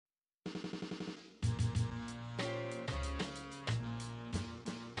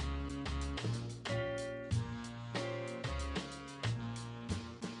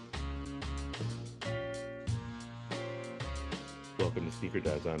Welcome to Sneaker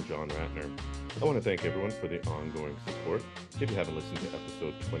Dads. I'm John Ratner. I want to thank everyone for the ongoing support. If you haven't listened to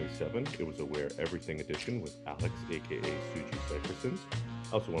episode 27, it was a Wear Everything edition with Alex, aka Suji Cyphersons.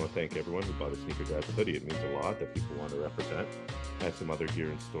 I also want to thank everyone who bought a Sneaker Dads hoodie. It means a lot that people want to represent. I have some other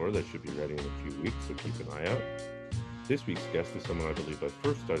gear in store that should be ready in a few weeks, so keep an eye out. This week's guest is someone I believe I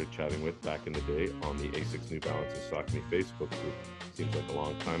first started chatting with back in the day on the ASICS New Balance and Saucony Facebook group. Seems like a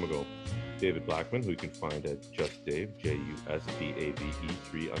long time ago. David Blackman, who you can find at JustDave, JUSDAVE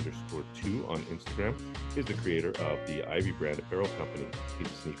 3_2 on Instagram, is the creator of the Ivy brand apparel company. He's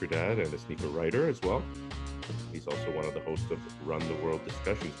a sneaker dad and a sneaker writer as well. He's also one of the hosts of Run the World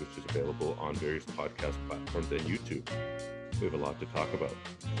Discussions, which is available on various podcast platforms and YouTube. We have a lot to talk about,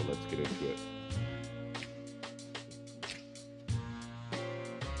 so let's get into it.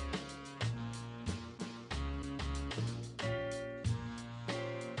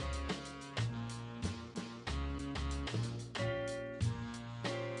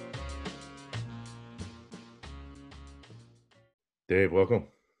 Dave, welcome.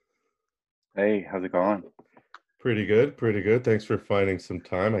 Hey, how's it going? Pretty good, pretty good. Thanks for finding some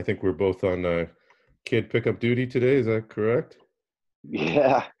time. I think we're both on kid pickup duty today. Is that correct?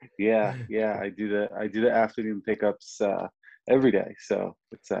 Yeah. I do the afternoon pickups every day. So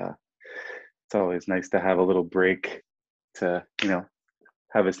it's always nice to have a little break to,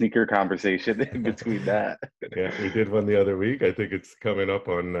 have a sneaker conversation in between that. Yeah, we did one the other week. I think it's coming up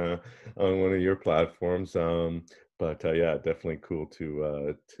on one of your platforms. But yeah, definitely cool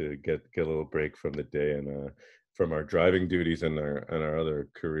to get a little break from the day and from our driving duties and our other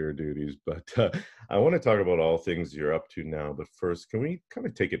career duties. But I want to talk about all things you're up to now. But first, can we kind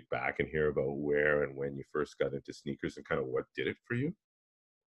of take it back and hear about where and when you first got into sneakers and kind of what did it for you?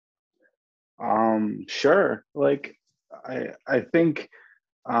 Sure. Like I think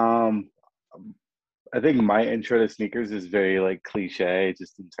um I think my intro to sneakers is very like cliche,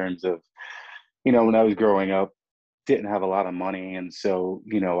 just in terms of, when I was growing up, didn't have a lot of money, and so,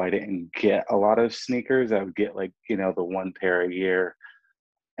 I didn't get a lot of sneakers. I would get like, the one pair a year,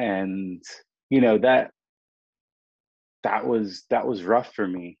 and that was rough for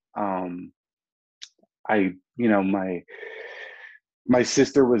me. I my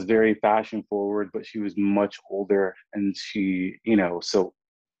sister was very fashion forward, but she was much older, and she, so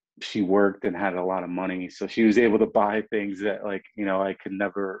she worked and had a lot of money, so she was able to buy things that, like, I could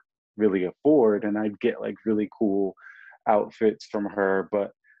never really afford, and I'd get like really cool outfits from her,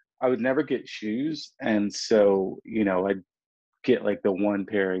 but I would never get shoes. And so, I'd get like the one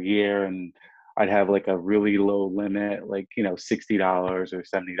pair a year, and I'd have like a really low limit, like, $60 or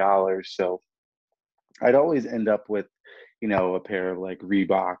 $70. So I'd always end up with, a pair of like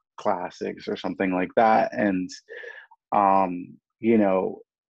Reebok classics or something like that. And you know,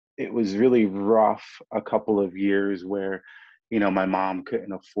 it was really rough a couple of years where, my mom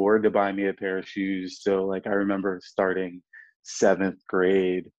couldn't afford to buy me a pair of shoes. So like I remember starting seventh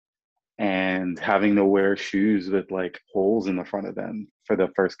grade and having to wear shoes with like holes in the front of them for the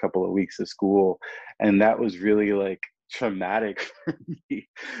first couple of weeks of school. And that was really like traumatic for me.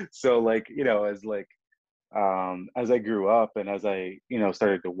 So like, as I grew up and as I,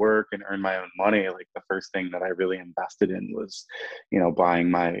 started to work and earn my own money, like the first thing that I really invested in was,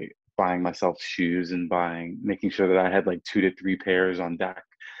 buying myself shoes and making sure that I had like 2 to 3 pairs on deck,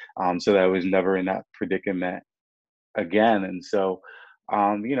 so that I was never in that predicament again. And so,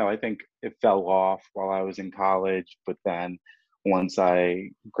 I think it fell off while I was in college, but then once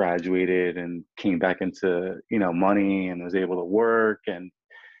I graduated and came back into, money and was able to work and,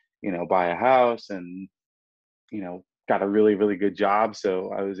 buy a house and, got a really, really good job.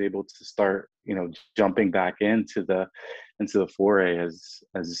 So I was able to start, jumping back into the foray as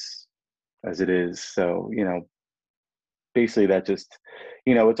it is. So, basically that just,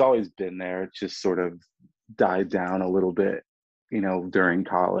 it's always been there. It just sort of died down a little bit, during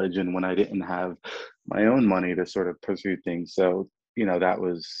college and when I didn't have my own money to sort of pursue things. So, that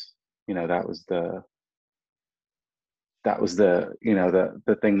was, that was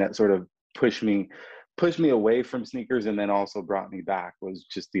the thing that sort of pushed me away from sneakers, and then also brought me back, was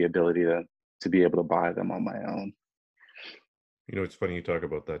just the ability to be able to buy them on my own. It's funny you talk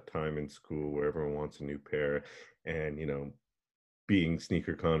about that time in school where everyone wants a new pair and, being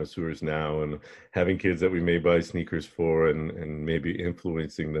sneaker connoisseurs now and having kids that we may buy sneakers for and maybe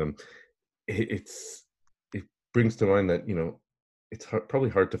influencing them. It brings to mind that, it's probably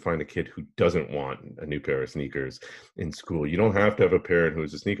hard to find a kid who doesn't want a new pair of sneakers in school. You don't have to have a parent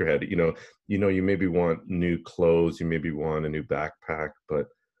who's a sneakerhead. You maybe want new clothes, you maybe want a new backpack, but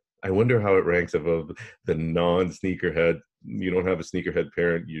I wonder how it ranks above the non-sneakerhead. You don't have a sneakerhead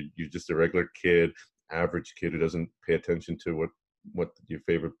parent. You're just a regular kid, average kid who doesn't pay attention to what what your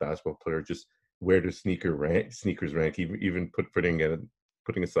favorite basketball player, just where do sneakers rank, even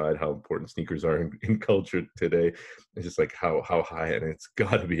putting aside how important sneakers are in culture today. It's just like how high, and it's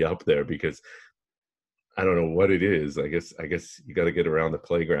got to be up there because I don't know what it is. I guess you got to get around the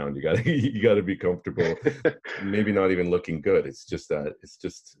playground. You got to you got to be comfortable. Maybe not even looking good. It's just that it's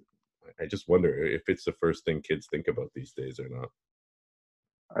just. I just wonder if it's the first thing kids think about these days or not.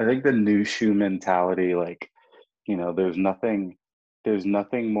 I think the new shoe mentality, like, there's nothing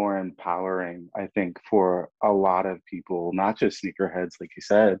more empowering, I think, for a lot of people, not just sneakerheads, like you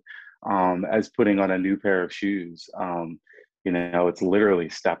said, as putting on a new pair of shoes. It's literally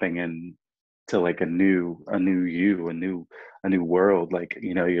stepping in to like a new you, a new world. Like,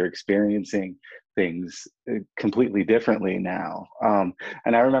 you're experiencing things completely differently now.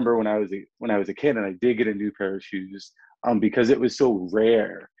 And I remember when I was a kid and I did get a new pair of shoes, because it was so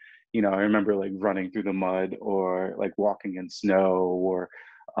rare. I remember like running through the mud or like walking in snow or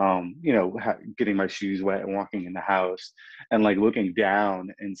getting my shoes wet and walking in the house and like looking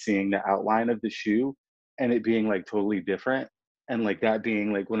down and seeing the outline of the shoe and it being like totally different, and like that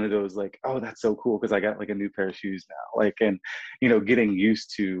being like one of those like, oh, that's so cool because I got like a new pair of shoes now, like, and getting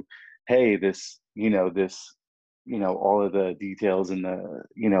used to, hey, all of the details in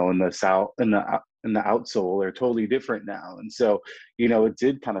the south in the outsole are totally different now. And so, it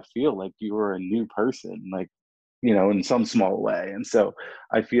did kind of feel like you were a new person, like, in some small way. And so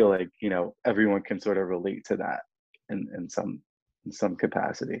I feel like, everyone can sort of relate to that in some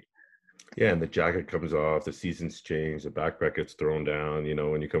capacity. Yeah, and the jacket comes off, the seasons change, the backpack gets thrown down.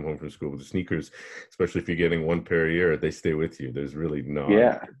 When you come home from school with the sneakers, especially if you're getting one pair a year, they stay with you. There's really not,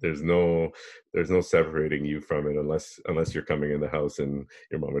 Yeah. there's no, there's no separating you from it unless you're coming in the house and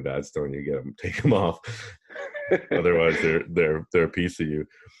your mom or dad's telling you get them, take them off. Otherwise, they're a piece of you.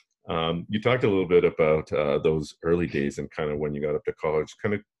 You talked a little bit about those early days and kind of when you got up to college.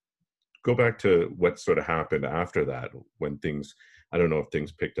 Kind of go back to what sort of happened after that when things, I don't know if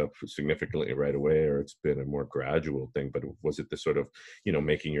things picked up significantly right away or it's been a more gradual thing, but was it the sort of,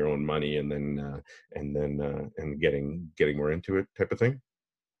 making your own money and getting more into it type of thing?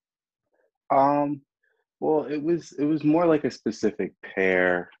 um well, it was more like a specific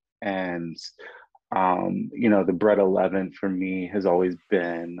pair. And the Bread 11 for me has always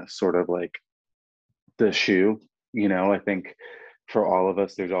been sort of like the shoe. I think for all of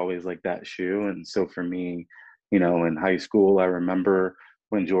us there's always like that shoe. And so for me, in high school, I remember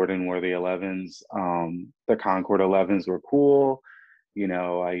when Jordan wore the 11s. The Concord 11s were cool.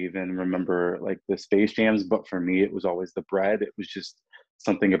 I even remember like the Space Jams, but for me it was always the Bread. It was just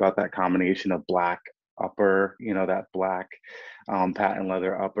something about that combination of black upper, that black patent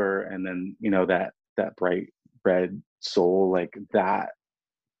leather upper, and then that bright red sole, like that.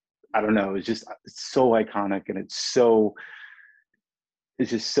 I don't know. It's so iconic, and it's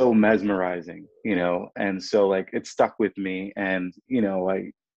just so mesmerizing, and so like it stuck with me. And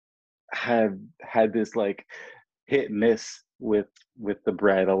I have had this like hit and miss with the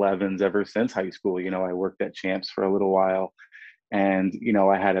Bread 11s ever since high school. I worked at Champs for a little while, and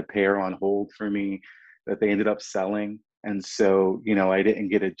I had a pair on hold for me that they ended up selling. And so I didn't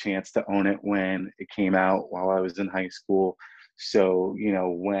get a chance to own it when it came out while I was in high school. So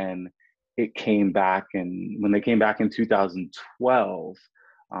when they came back in 2012,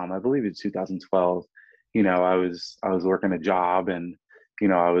 I believe it's 2012, I was working a job, and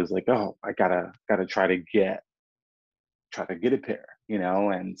I was like, oh, I gotta try to get a pair,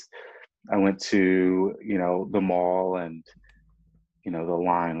 and I went to the mall, and the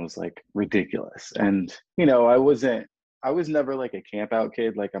line was like ridiculous. And I was never like a camp out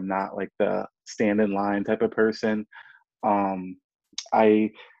kid. Like, I'm not like the stand in line type of person. um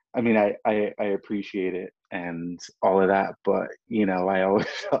I I mean, I appreciate it and all of that, but I always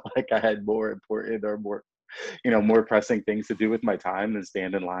felt like I had more important or more pressing things to do with my time than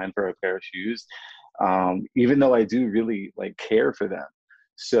stand in line for a pair of shoes. Even though I do really like care for them.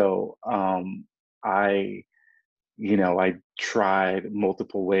 So I I tried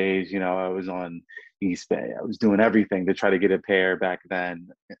multiple ways. I was on eBay. I was doing everything to try to get a pair back then,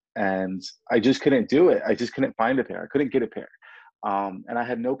 and I just couldn't do it. I just couldn't find a pair. I couldn't get a pair. And I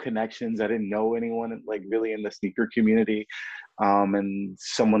had no connections. I didn't know anyone like really in the sneaker community. And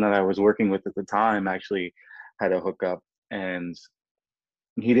someone that I was working with at the time actually had a hookup, and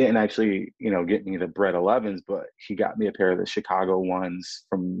he didn't actually, get me the Bread 11s, but he got me a pair of the Chicago ones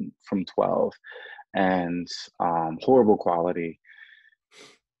from 12, and horrible quality.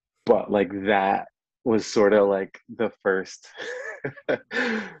 But like that was sort of like the first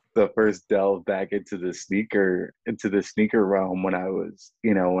the first delve back into the sneaker realm when I was,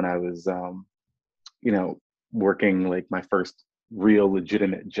 you know, working like my first real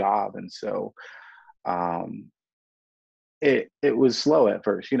legitimate job. And so um, it was slow at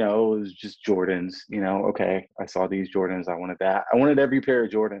first, it was just Jordans, okay, I saw these Jordans, I wanted that. I wanted every pair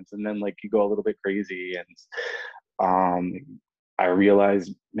of Jordans. And then like you go a little bit crazy and um I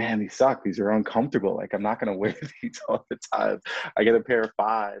realized, man, these suck. These are uncomfortable. Like I'm not gonna wear these all the time. I get a pair of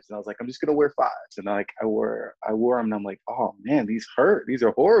fives, and I was like, I'm just gonna wear fives. And like I wore them, and I'm like, oh man, these hurt. These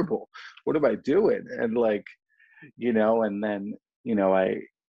are horrible. What am I doing? And like, and then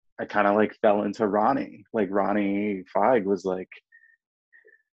I kind of like fell into Ronnie. Like Ronnie Feig was like,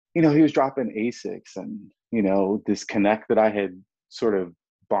 he was dropping Asics, and this connect that I had sort of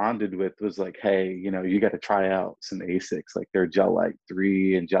bonded with was like, hey, you got to try out some Asics. Like their Gel Light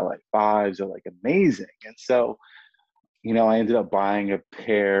 3 and Gel Light 5s are like amazing. And so, I ended up buying a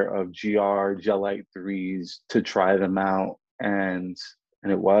pair of GR Gel Light 3s to try them out. And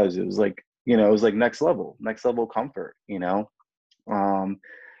it was like, it was like next level comfort, Um,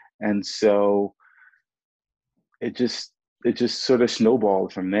 and so it just sort of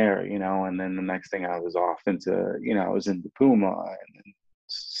snowballed from there, and then the next thing I was off into, I was into Puma, and then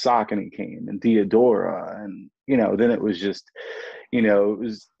Saucony came, and Diadora, and then it was just, it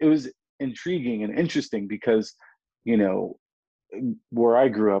was intriguing and interesting because, you know, where I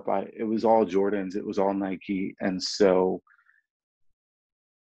grew up, it was all Jordans, it was all Nike, and so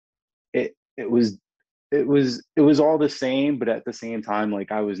it was all the same, but at the same time,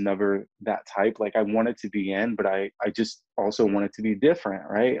 like I was never that type. Like I wanted to be in, but I just also wanted to be different,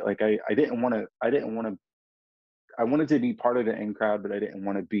 right? Like I wanted to be part of the in crowd, but I didn't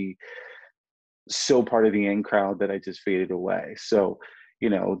want to be so part of the in crowd that I just faded away. So, you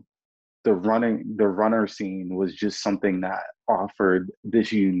know, the runner scene was just something that offered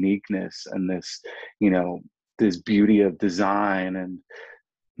this uniqueness and this beauty of design and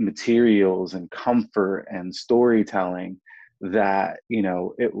materials and comfort and storytelling, that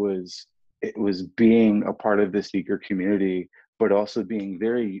it was being a part of the sneaker community, but also being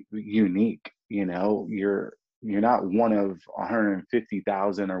very unique. You're not one of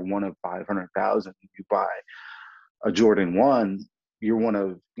 150,000 or one of 500,000. You buy a Jordan 1, you're one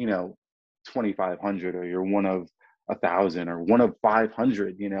of 2,500, or you're one of 1,000, or one of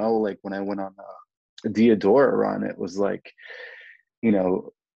 500. Like when I went on a Diadora run, it was like, you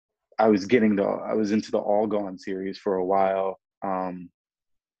know I was into the All Gone series for a while.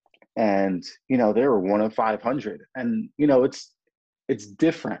 And they were one of 500, and it's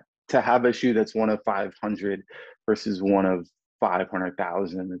different to have a shoe that's one of 500 versus one of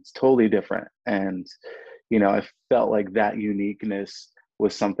 500,000. It's totally different. And I felt like that uniqueness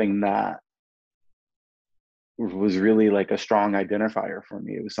was something that was really like a strong identifier for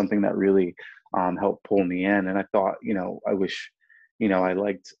me. It was something that really helped pull me in. And I thought, I wish, I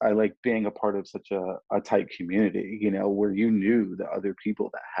liked being a part of such a tight community, where you knew the other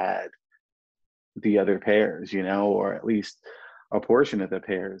people that had the other pairs, or at least a portion of the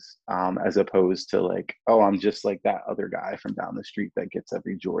pairs, as opposed to like, oh, I'm just like that other guy from down the street that gets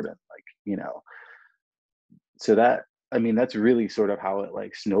every Jordan. Like, so that, I mean, that's really sort of how it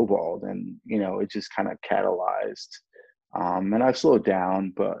like snowballed, and it just kind of catalyzed. And I've slowed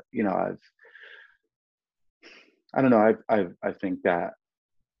down, but I don't know, I think that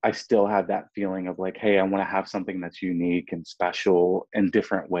I still have that feeling of like, hey, I want to have something that's unique and special in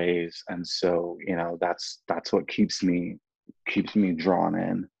different ways. And so, that's what keeps me drawn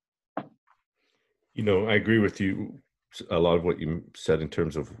in. I agree with you. A lot of what you said in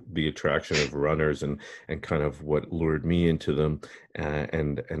terms of the attraction of runners and kind of what lured me into them,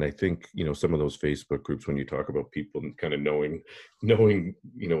 and I think some of those Facebook groups, when you talk about people and kind of knowing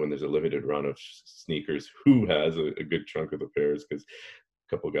when there's a limited run of sneakers, who has a good chunk of the pairs, because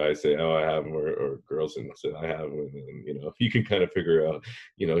a couple guys say, oh, I have them, or girls and say, I have them, and you can kind of figure out,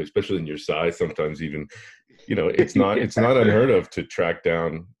 especially in your size, sometimes even it's not unheard of to track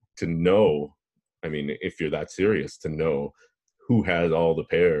down, to know. I mean, if you're that serious, to know who has all the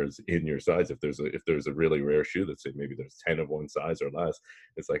pairs in your size. If there's a really rare shoe that, say, maybe there's 10 of one size or less,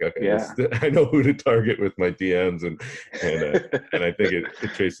 it's like, okay, Yeah. I know who to target with my DMs, and I think it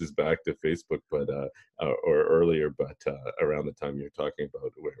traces back to Facebook, but or earlier, but around the time you're talking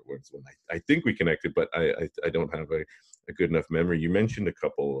about, where when I think we connected, but I don't have a good enough memory. You mentioned a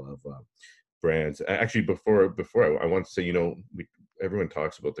couple of brands. Actually, before I want to say, everyone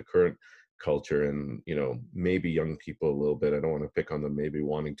talks about the current culture, and maybe young people a little bit, I don't want to pick on them, maybe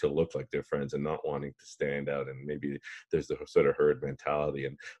wanting to look like their friends and not wanting to stand out, and maybe there's the sort of herd mentality.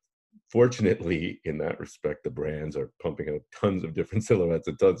 And fortunately, in that respect, the brands are pumping out tons of different silhouettes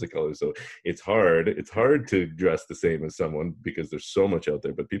and tons of colors. So it's hard to dress the same as someone because there's so much out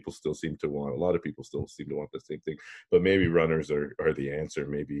there, but a lot of people still seem to want the same thing. But maybe runners are the answer.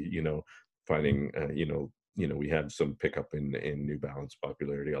 Maybe, finding, we had some pickup in New Balance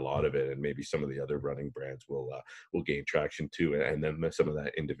popularity, a lot of it, and maybe some of the other running brands will gain traction too, and then some of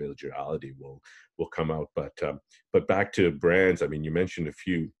that individuality will come out. But back to brands, I mean, you mentioned a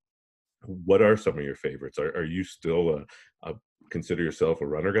few. What are some of your favorites? Are you still consider yourself a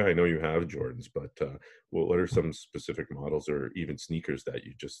runner guy? I know you have Jordans, but what are some specific models or even sneakers that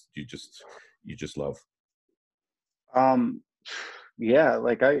you just love? Um, yeah,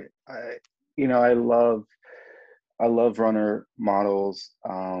 like I, I love runner models.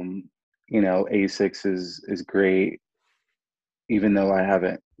 Asics is great, even though I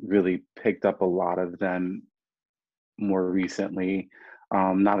haven't really picked up a lot of them more recently.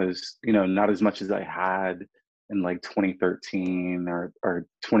 Not as much as I had in like 2013 or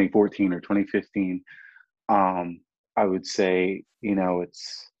 2014 or 2015. I would say,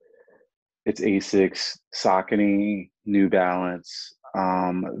 it's Asics, Saucony, New Balance.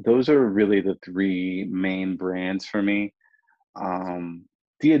 Those are really the three main brands for me. Um,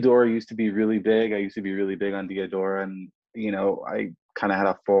 Diadora used to be really big. I used to be really big on Diadora, and I kind of had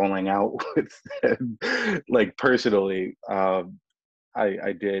a falling out with them, like personally.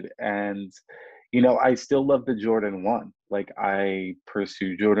 I did, and I still love the Jordan One. Like I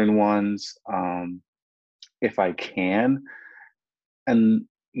pursue Jordan ones if I can, and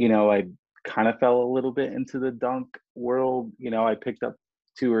I kind of fell a little bit into the dunk world. I picked up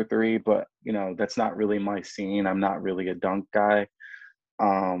two or three, but that's not really my scene. I'm not really a dunk guy.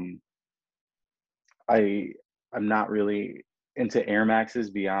 Um, I I'm not really into Air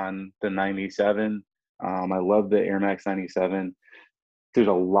Maxes beyond the 97. I love the Air Max 97. There's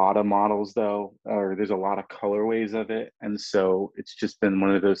a lot of models though, or there's a lot of colorways of it, and so it's just been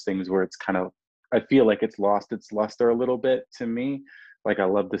one of those things where it's kind of, I feel like it's lost its luster a little bit to me. Like I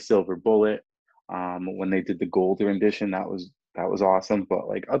love the Silver Bullet. When they did the gold rendition, that was awesome. But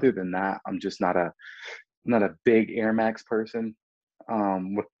like other than that, I'm just not a big Air Max person.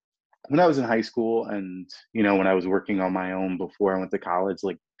 When I was in high school, and when I was working on my own before I went to college,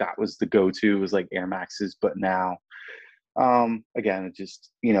 like that was the go-to, was like Air Maxes. But now, again, it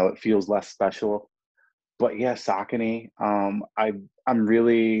just it feels less special. But yeah, Saucony. I'm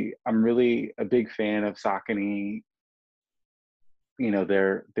really a big fan of Saucony.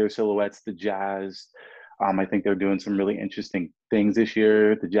 Their silhouettes, the Jazz. I think they're doing some really interesting things this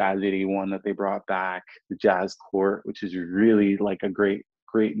year. The Jazz 81 that they brought back, the Jazz Court, which is really like a great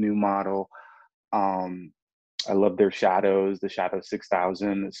new model. Um, I love their shadows, the Shadow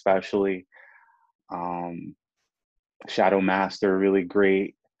 6000 especially. Um, Shadow Master, really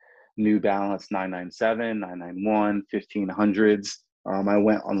great. New Balance 997, 991, 1500s. I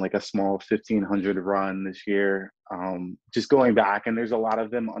went on like a small 1500 run this year, just going back, and there's a lot of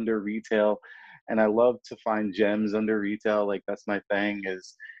them under retail. And I love to find gems under retail. Like that's my thing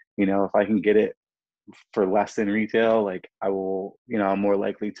is, if I can get it for less than retail, like I will, I'm more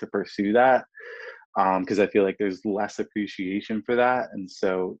likely to pursue that because I feel like there's less appreciation for that. And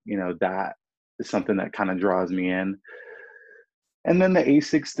so, that is something that kind of draws me in. And then the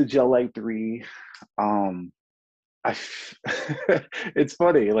Asics, the Gel Light 3. Um, I, it's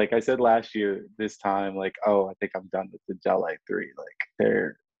funny. Like I said last year, this time, like, oh, I think I'm done with the Gel Light 3. Like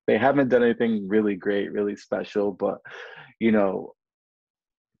they haven't done anything really great, really special, but you know,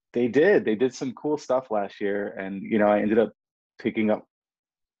 they did some cool stuff last year, and I ended up picking up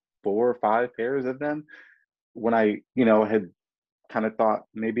four or five pairs of them when I, had kind of thought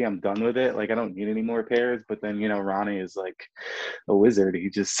maybe I'm done with it. Like I don't need any more pairs. But then, Ronnie is like a wizard. He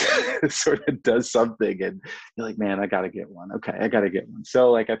just sort of does something and you're like, man, I gotta get one. Okay, I gotta get one.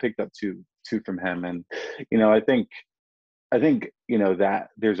 So like I picked up two from him. And I think, that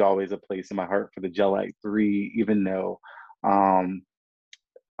there's always a place in my heart for the Gelite 3, even though um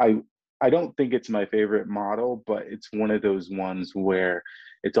I I don't think it's my favorite model, but it's one of those ones where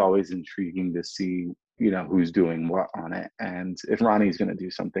it's always intriguing to see, who's doing what on it. And if Ronnie's going to do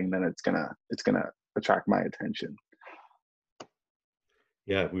something, then it's gonna attract my attention.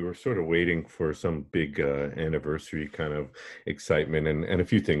 Yeah, we were sort of waiting for some big anniversary kind of excitement, and a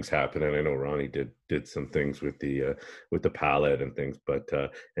few things happened. And I know Ronnie did some things with the palette and things, but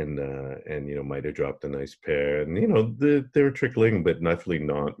and might have dropped a nice pair, and they were trickling, but definitely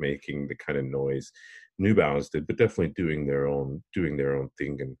not making the kind of noise New Balance did, but definitely doing their own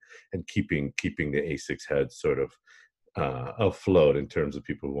thing, and keeping the Asics head sort of afloat in terms of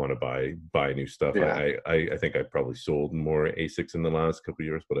people who want to buy new stuff. Yeah. I think I probably sold more Asics in the last couple of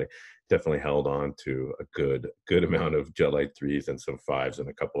years, but I definitely held on to a good amount of Gel-Lyte 3s and some 5s and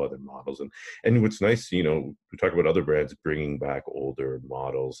a couple other models. And what's nice, we talk about other brands bringing back older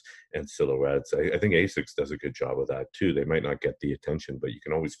models and silhouettes. I think Asics does a good job of that too. They might not get the attention, but you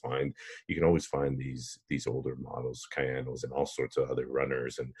can always find these older models, Cayennes and all sorts of other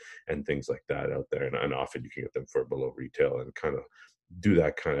runners and things like that out there. And often you can get them for below retail and kind of do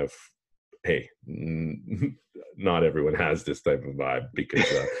that kind of, hey, not everyone has this type of vibe because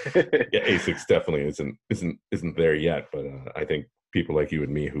yeah, Asics definitely isn't there yet. But I think people like you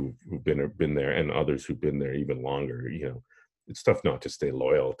and me who've been there, and others who've been there even longer, it's tough not to stay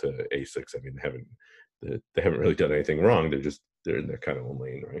loyal to Asics. I mean, they haven't really done anything wrong. They're in their kind of own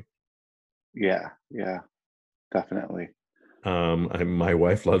lane, right? Yeah, yeah, definitely. My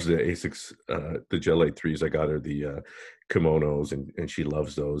wife loves the Asics, the Gel-Lyte 3s. I got her the kimonos, and she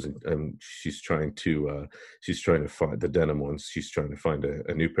loves those. And she's trying to find the denim ones. She's trying to find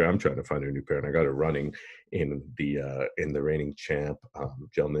a new pair. I'm trying to find her a new pair, and I got her running in the reigning champ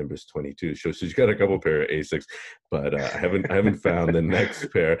Gel Nimbus 22. So she's got a couple pair of Asics, but I haven't found the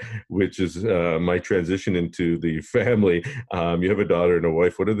next pair, which is my transition into the family. You have a daughter and a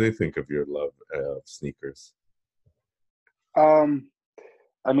wife. What do they think of your love of sneakers? Um,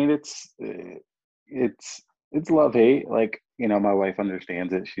 I mean, it's love hate. Like, my wife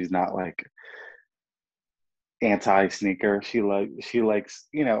understands it. She's not like anti sneaker. She likes.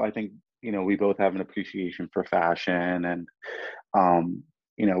 I think we both have an appreciation for fashion and um,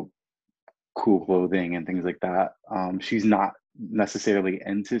 you know, cool clothing and things like that. She's not necessarily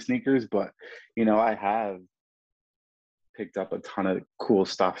into sneakers, but I have picked up a ton of cool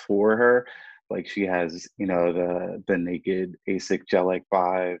stuff for her. Like she has, the Naked Asic Gel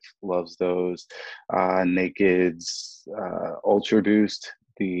 5, loves those. Naked's Ultra Boost,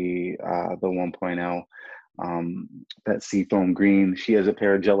 the 1.0, that seafoam green. She has a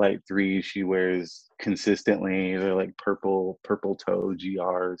pair of Gel 3 she wears consistently. They're like purple toe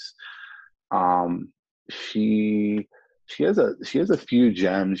GRs. Um, she she has a few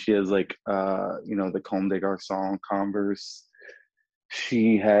gems. She has like the Comme des Garçons Converse.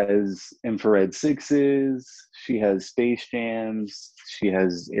 She has infrared sixes. She has Space Jams. She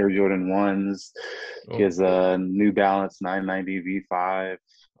has Air Jordan ones. She Oh, has cool. a New Balance 990 V5.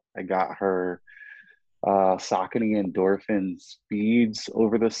 I got her Saucony Endorphin speeds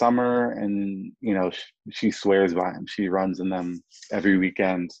over the summer, and she swears by them. She runs in them every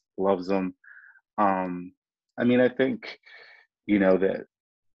weekend. Loves them. um, I mean, I think that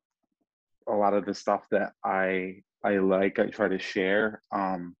a lot of the stuff that I like, I try to share.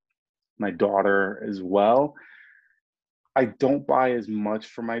 My daughter as well. I don't buy as much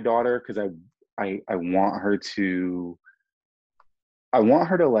for my daughter because I want her to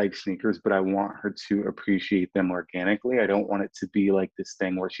like sneakers, but I want her to appreciate them organically. I don't want it to be like this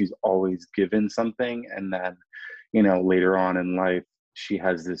thing where she's always given something and then, later on in life, she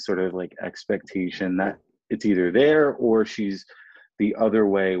has this sort of like expectation that it's either there or she's the other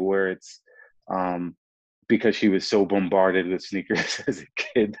way where it's um because she was so bombarded with sneakers as a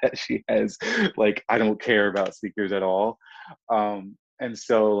kid that she has like I don't care about sneakers at all. And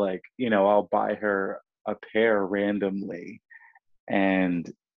so like, I'll buy her a pair randomly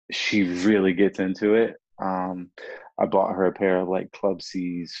and she really gets into it. I bought her a pair of like Club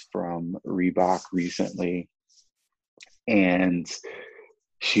C's from Reebok recently, and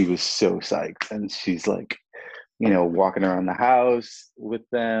she was so psyched. And she's like, walking around the house with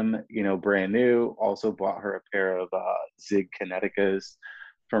them, brand new. Also bought her a pair of Zig Kineticas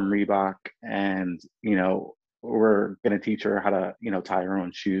from Reebok, and we're gonna teach her how to, tie her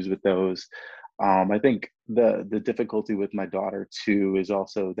own shoes with those. I think the difficulty with my daughter too is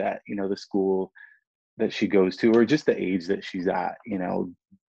also that the school that she goes to, or just the age that she's at,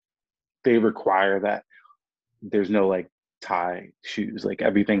 they require that there's no like tie shoes. Like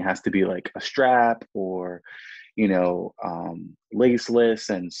everything has to be like a strap or laceless.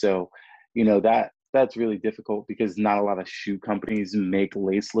 And so that's really difficult because not a lot of shoe companies make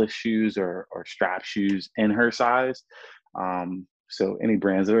laceless shoes or strap shoes in her size. So any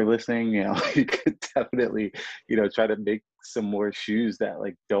brands that are listening, you could definitely try to make some more shoes that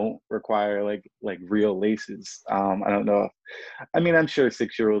like don't require like real laces. I don't know if, I mean, I'm sure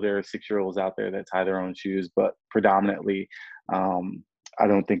there are 6-year-olds out there that tie their own shoes, but predominantly, um, I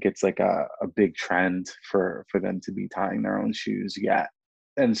don't think it's like a big trend for them to be tying their own shoes yet.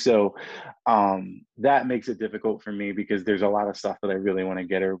 And so that makes it difficult for me because there's a lot of stuff that I really want to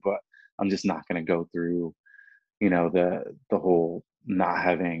get her, but I'm just not going to go through, the whole not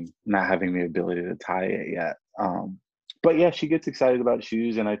having the ability to tie it yet. but yeah, she gets excited about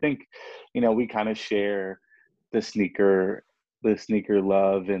shoes, and I think, we kind of share the sneaker, the sneaker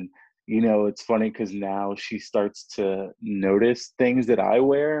love, and it's funny because now she starts to notice things that I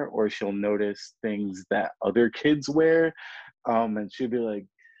wear, or she'll notice things that other kids wear, and she'll be like,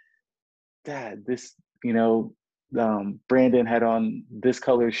 "Dad, this, you know, Brandon had on this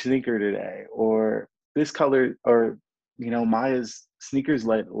color sneaker today, or this color, or Maya's sneakers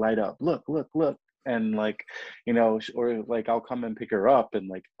light up. Look, look, look." And like, or like I'll come and pick her up, and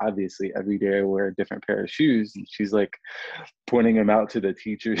like obviously every day I wear a different pair of shoes, and she's like pointing them out to the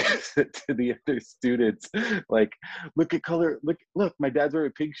teachers, to the other students, like, look at color, look, my dad's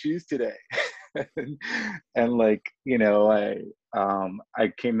wearing pink shoes today. And like,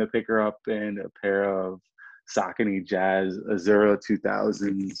 I came to pick her up in a pair of Saucony Jazz Azura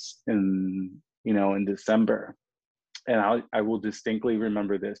 2000s in December. And I will distinctly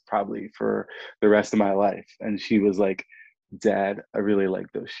remember this probably for the rest of my life. And she was like, "Dad, I really like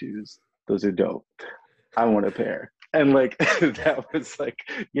those shoes. Those are dope. I want a pair." And like that was like,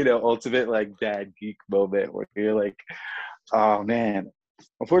 ultimate like dad geek moment where you're like, oh man.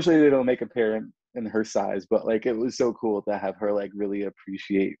 Unfortunately, they don't make a pair in her size, but like it was so cool to have her like really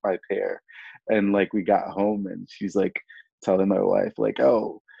appreciate my pair. And like we got home and she's like telling my wife, like,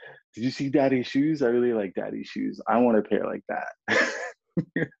 "Oh, did you see daddy's shoes? I really like daddy's shoes. I want a pair like that."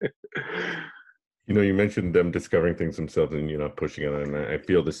 You mentioned them discovering things themselves and you're not pushing it, and I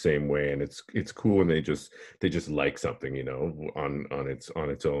feel the same way. And it's cool when they just like something, on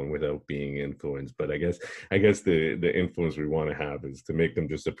its own without being influenced. But I guess the influence we want to have is to make them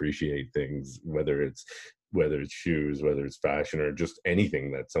just appreciate things, whether it's shoes, whether it's fashion, or just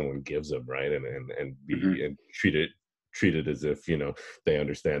anything that someone gives them, right? And Hmm. be and treat it as if they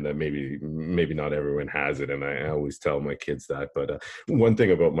understand that maybe not everyone has it. And I always tell my kids that. But one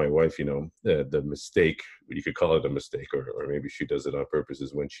thing about my wife, the mistake, you could call it a mistake, or maybe she does it on purpose,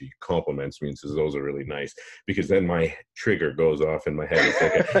 is when she compliments me and says those are really nice, because then my trigger goes off in my head.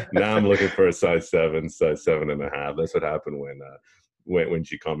 It's like, now I'm looking for a size 7, size 7.5. That's what happened when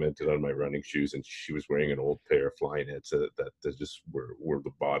she commented on my running shoes, and she was wearing an old pair of Flyknits that just were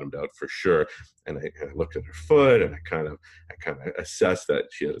bottomed out for sure. And I looked at her foot, and I kind of assessed that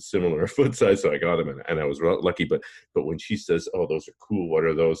she had a similar foot size, so I got them, and I was lucky. But when she says, "Oh, those are cool. What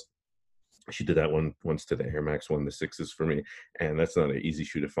are those?" She did that one once to the Air Max one, the sixes for me, and that's not an easy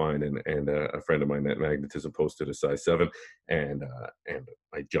shoe to find. And a friend of mine at Magnetism posted a size 7, and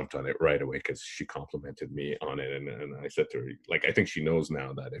I jumped on it right away because she complimented me on it, and I said to her, like, I think she knows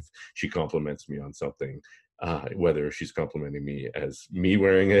now that if she compliments me on something, whether she's complimenting me as me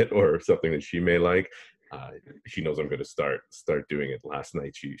wearing it or something that she may like. Uh, she knows I'm going to start doing it. Last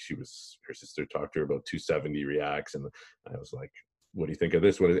night, her sister talked to her about 270 Reacts, and I was like, "What do you think of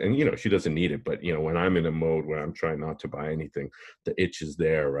this?" And she doesn't need it, but when I'm in a mode where I'm trying not to buy anything, the itch is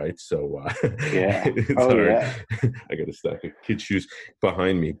there, right? So Yeah. it's Oh hard. yeah. I got a stack of kid shoes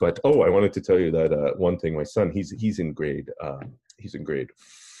behind me. But I wanted to tell you that one thing. My son, he's in grade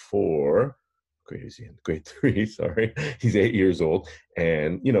 4. Grade is he in? Grade 3. Sorry, he's 8 years old,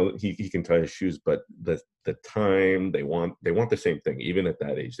 and he can tie his shoes, but the time they want the same thing, even at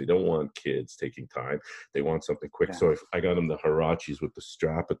that age. They don't want kids taking time. They want something quick. Yeah. So if I got them the Harachis with the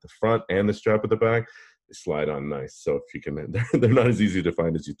strap at the front and the strap at the back, they slide on nice. So if you can, they're not as easy to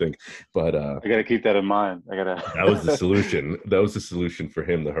find as you think. But I gotta keep that in mind. I that was the gotta. solution. That was the solution for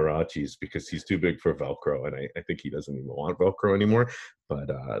him, the Harachis, because he's too big for Velcro, and I think he doesn't even want Velcro anymore. But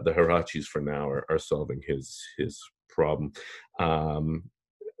the Harachis for now are solving his problem. Um,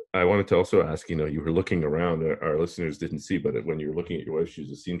 I wanted to also ask, you were looking around. Our listeners didn't see, but when you were looking at your wife's shoes,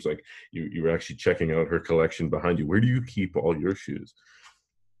 it seems like you were actually checking out her collection behind you. Where do you keep all your shoes?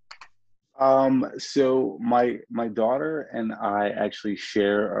 So my daughter and I actually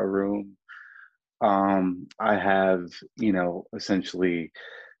share a room. I have, essentially,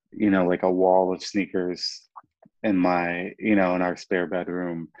 like a wall of sneakers in our spare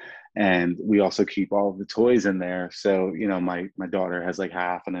bedroom. And we also keep all of the toys in there. So, my daughter has like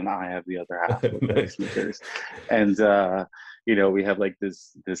half, and then I have the other half with the Nice. sneakers. And we have like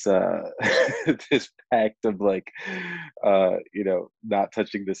this this pact of like not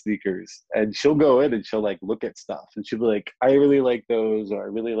touching the sneakers. And she'll go in and she'll like look at stuff, and she'll be like, "I really like those," or "I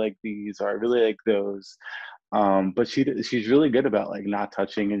really like these," or "I really like those." But she's really good about like not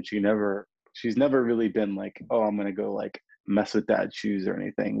touching, and she's never really been like, "Oh, I'm gonna go like mess with that shoes or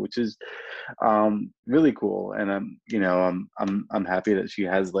anything," which is really cool. And I'm happy that she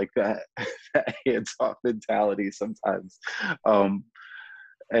has like that that hands off mentality sometimes. um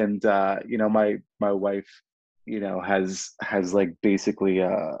and my wife has like basically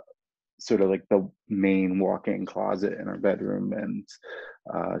sort of like the main walk-in closet in her bedroom, and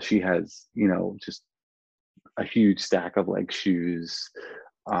she has, just a huge stack of like shoes.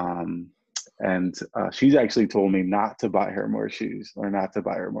 Um, and she's actually told me not to buy her more shoes or not to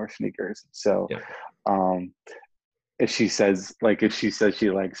buy her more sneakers. So Yeah. um, if she says she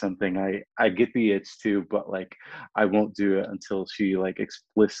likes something, I get the itch too, but like I won't do it until she like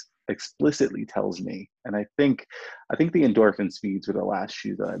explicitly tells me. And I think the endorphin speeds were the last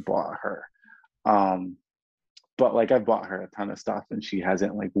shoe that I bought her. Um, but like I've bought her a ton of stuff and she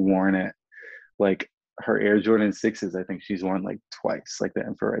hasn't like worn it. Like her Air Jordan sixes, I think she's worn like twice, like the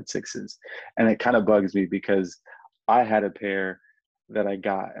infrared sixes. And it kind of bugs me because I had a pair that I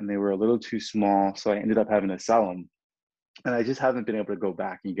got and they were a little too small. So I ended up having to sell them. And I just haven't been able to go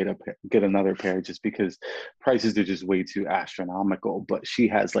back and get another pair just because prices are just way too astronomical. But she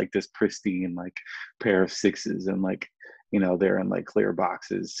has like this pristine like pair of sixes, and like they're in like clear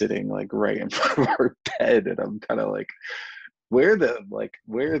boxes sitting like right in front of her bed, and I'm kind of like, wear them,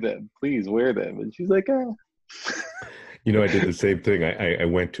 please wear them. And she's like, oh. I did the same thing. I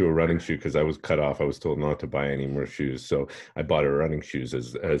went to a running shoe because I was cut off. I was told not to buy any more shoes. So I bought her running shoes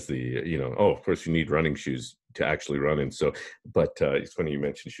as the, oh, of course you need running shoes to actually run in. So, but it's funny you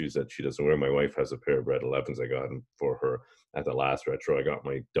mentioned shoes that she doesn't wear. My wife has a pair of Red 11s. I got them for her at the last retro. I got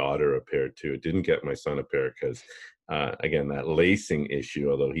my daughter a pair too. Didn't get my son a pair because again, that lacing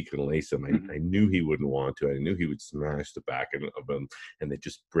issue, although he can lace them, I knew he wouldn't want to. I knew he would smash the back of them and they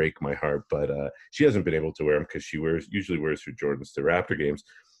just break my heart. But she hasn't been able to wear them because she usually wears her Jordans to Raptor games.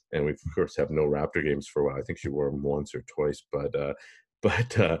 And we, of course, have no Raptor games for a while. I think she wore them once or twice, but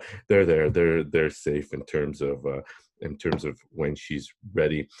they're there. They're safe in terms of when she's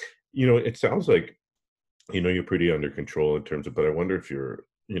ready. It sounds like you're pretty under control in terms of, but I wonder if your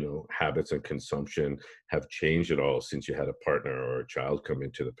habits and consumption have changed at all since you had a partner or a child come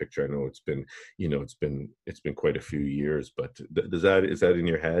into the picture. I know it's been it's been quite a few years, but is that in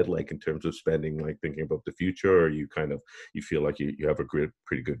your head, like in terms of spending, like thinking about the future, or you feel like you have a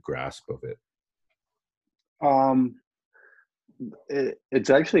pretty good grasp of it? um it's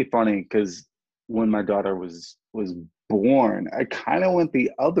actually funny because when my daughter was born, I kind of went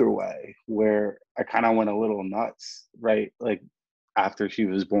the other way, where I kind of went a little nuts, right? Like after she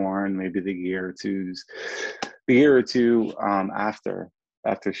was born, maybe the year or two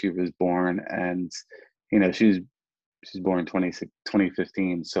after she was born. And she's born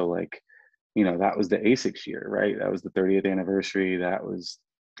 2015. So like, that was the ASICS year, right? That was the 30th anniversary. That was,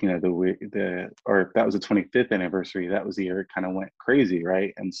 or that was the 25th anniversary. That was the year it kind of went crazy,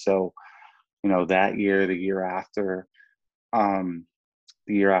 right? And so, that year, um,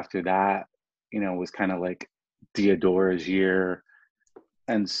 the year after that, was kind of like Theodora's year.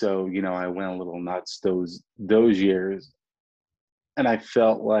 And so, I went a little nuts those years. And I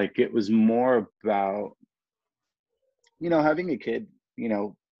felt like it was more about, having a kid,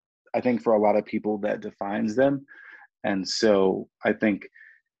 I think for a lot of people that defines them. And so I think,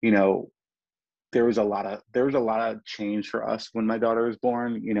 you know, there was a lot of change for us when my daughter was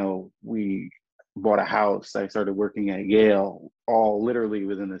born. We bought a house. I started working at Yale, all literally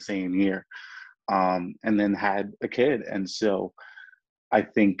within the same year, and then had a kid. And so I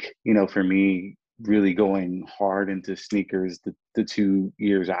think, for me, really going hard into sneakers the 2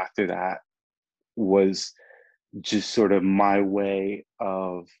 years after that was just sort of my way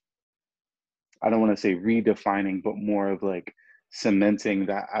of, I don't want to say redefining, but more of like cementing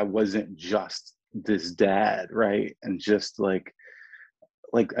that I wasn't just this dad, right? And just like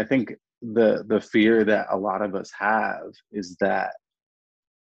I think the fear that a lot of us have is that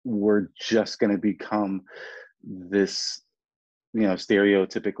we're just going to become this,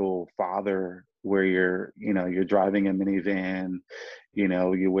 stereotypical father, where you're driving a minivan,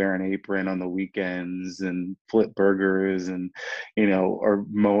 you wear an apron on the weekends and flip burgers, and or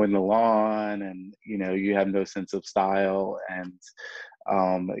mowing the lawn, and you have no sense of style, and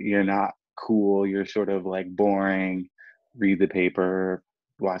you're not cool, you're sort of like boring, read the paper,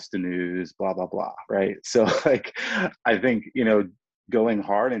 watch the news, blah blah blah, right? So like I think, going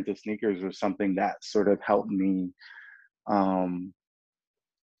hard into sneakers was something that sort of helped me um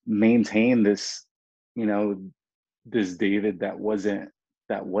maintain this, you know this David that wasn't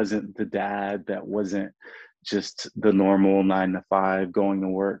the dad, that wasn't just the normal 9 to 5, going to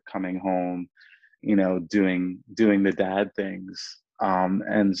work, coming home, doing the dad things.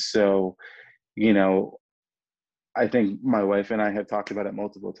 And so, you know I think my wife and I have talked about it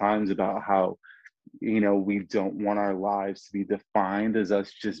multiple times, about how, we don't want our lives to be defined as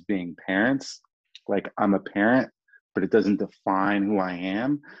us just being parents. Like, I'm a parent, but it doesn't define who I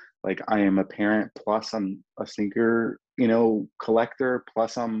am. Like, I am a parent, plus I'm a sneaker, collector,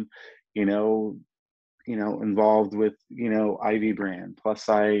 plus I'm, you know, involved with, Ivy brand. Plus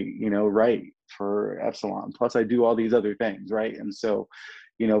I, write for Epsilon. Plus I do all these other things, right? And so,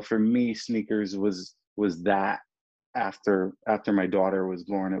 for me, sneakers was that after my daughter was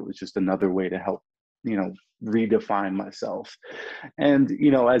born, it was just another way to help, you know, redefine myself. And,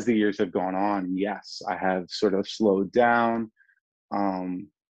 as the years have gone on, yes, I have sort of slowed down. Um,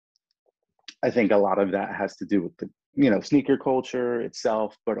 I think a lot of that has to do with the, sneaker culture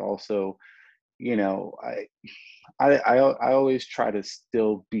itself, but also, you know, I always try to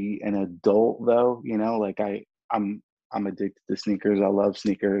still be an adult though, like I'm addicted to sneakers. I love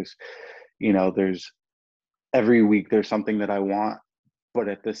sneakers. There's every week there's something that I want, but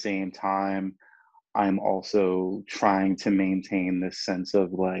at the same time, I'm also trying to maintain this sense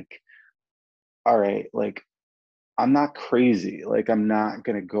of like, all right, like I'm not crazy. Like I'm not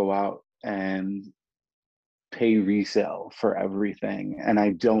gonna go out and pay resale for everything. And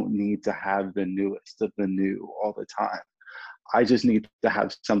I don't need to have the newest of the new all the time. I just need to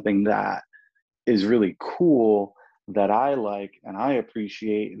have something that is really cool that I like and I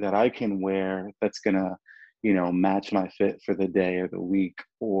appreciate that I can wear that's gonna, match my fit for the day or the week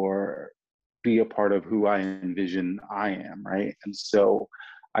or be a part of who I envision I am, right? And so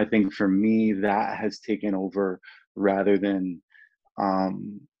I think for me that has taken over rather than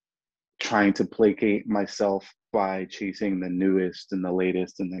um trying to placate myself by chasing the newest and the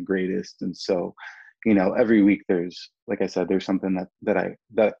latest and the greatest. And so, every week there's, like I said, there's something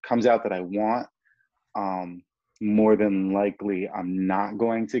that comes out that I want. Um, More than likely, I'm not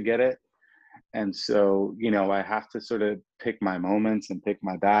going to get it. And so, I have to sort of pick my moments and pick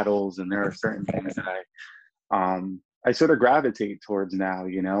my battles. And there are certain things that I sort of gravitate towards now.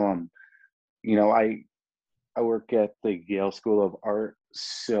 I work at the Yale School of Art,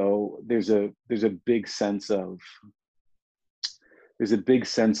 so there's a big sense of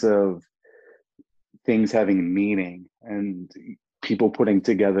things having meaning and people putting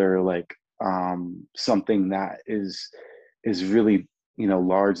together like something that is really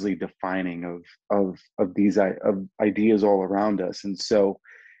largely defining of these of ideas all around us. And so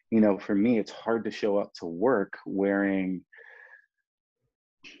for me it's hard to show up to work wearing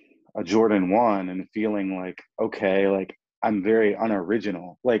a Jordan 1 and feeling like, okay, like I'm very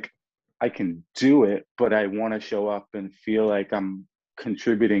unoriginal. Like I can do it, but I want to show up and feel like I'm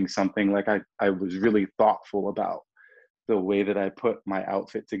contributing something, like I was really thoughtful about the way that I put my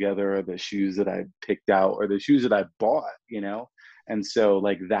outfit together or the shoes that I picked out or the shoes that I bought. And so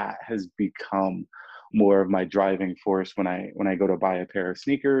like that has become more of my driving force when I go to buy a pair of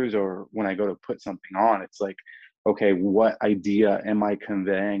sneakers or when I go to put something on. It's like, okay, what idea am I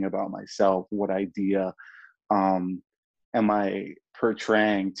conveying about myself? What idea um, am I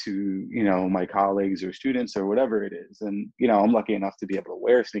portraying to, my colleagues or students or whatever it is? And, I'm lucky enough to be able to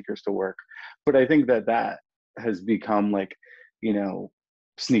wear sneakers to work. But I think that has become like, you know,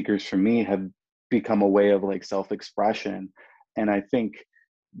 sneakers for me have become a way of like self-expression. And I think,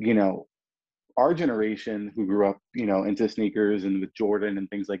 you know, our generation who grew up, into sneakers and with Jordan and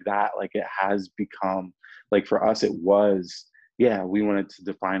things like that, like it has become like for us, it was, yeah, we wanted to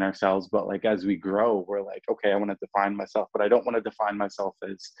define ourselves. But like as we grow, we're like, okay, I want to define myself, but I don't want to define myself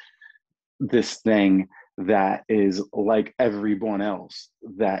as this thing that is like everyone else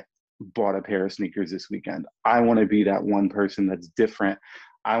that bought a pair of sneakers this weekend. I want to be that one person that's different.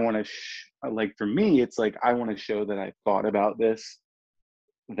 I want to, like, for me, it's like, I want to show that I thought about this,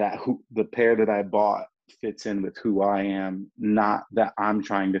 that who the pair that I bought fits in with who I am, not that I'm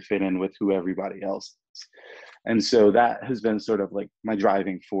trying to fit in with who everybody else is. And so that has been sort of like my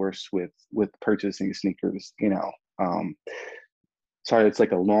driving force with purchasing sneakers. Sorry, it's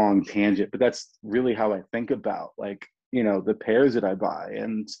like a long tangent, but that's really how I think about like, the pairs that I buy.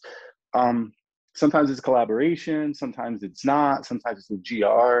 And um sometimes it's collaboration, sometimes it's not, sometimes it's a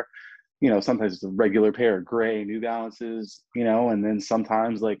GR, sometimes it's a regular pair of gray New Balances, and then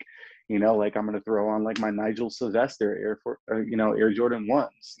sometimes like, like I'm gonna throw on like my Nigel Sylvester Air Jordan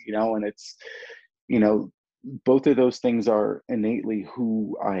ones, and it's, you know, both of those things are innately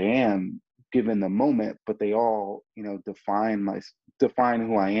who I am given the moment, but they all, define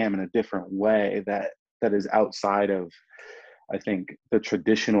who I am in a different way that is outside of, I think, the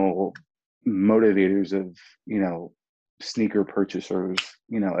traditional motivators of, sneaker purchasers,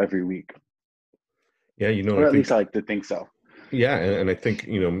 every week. Yeah, Or I at least think I like to think so. yeah, and I think,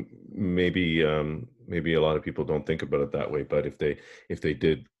 maybe a lot of people don't think about it that way, but if they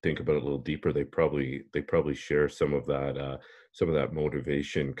did think about it a little deeper, they probably share some of that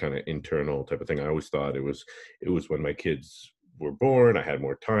motivation, kind of internal type of thing. I always thought it was when my kids were born, I had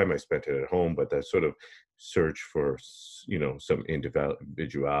more time, I spent it at home, but that sort of search for some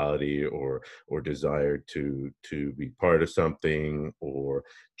individuality or desire to be part of something, or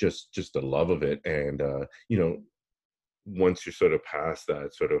just the love of it. And once you're sort of past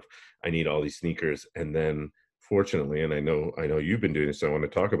that sort of, I need all these sneakers, and then fortunately, and I know you've been doing this, so I want to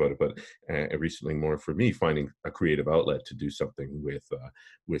talk about it, but recently, more for me, finding a creative outlet to do something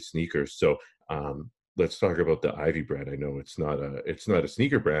with sneakers. So let's talk about the Ivy brand. I know it's not a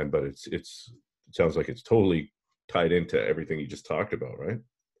sneaker brand, but it sounds like it's totally tied into everything you just talked about, right?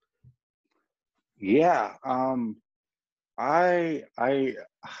 Yeah. I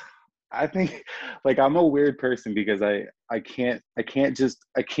I think like I'm a weird person because I can't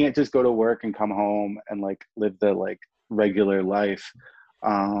just go to work and come home and like live the like regular life.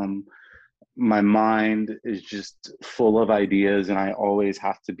 Um, my mind is just full of ideas and I always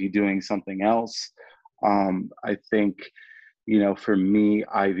have to be doing something else. I think, for me,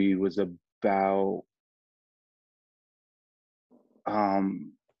 Ivy was about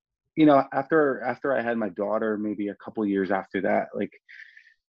um, after I had my daughter, maybe a couple years after that, like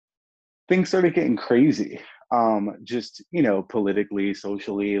things started getting crazy. Just, politically,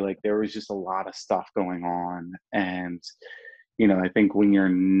 socially, like there was just a lot of stuff going on. And, I think when you're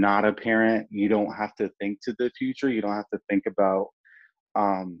not a parent, you don't have to think to the future. You don't have to think about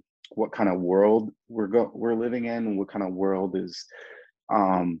what kind of world we're living in, and what kind of world is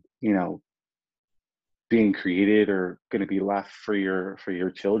um, you know, being created or going to be left for your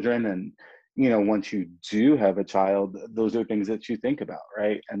children. And, once you do have a child, those are things that you think about,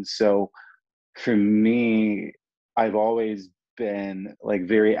 right? And so for me, I've always been like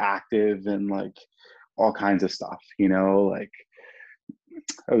very active in like all kinds of stuff, like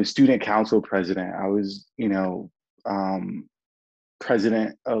I was student council president. I was, um,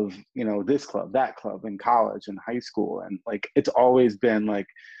 president of, this club, that club in college and high school. And like, it's always been like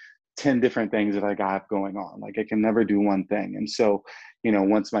 10 different things that I got going on. Like I can never do one thing. And so,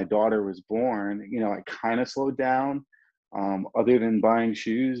 once my daughter was born, I kind of slowed down, other than buying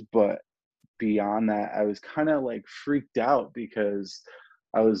shoes. But beyond that, I was kind of like freaked out because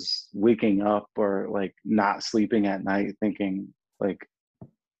I was waking up or like not sleeping at night thinking like,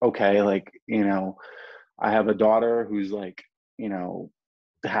 okay, like, I have a daughter who's like, you know,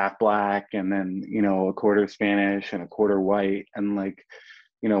 half black and then, a quarter Spanish and a quarter white. And like,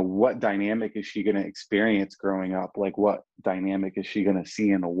 what dynamic is she going to experience growing up? Like, what dynamic is she going to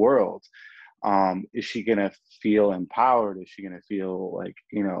see in the world? Is she going to feel empowered? Is she going to feel like,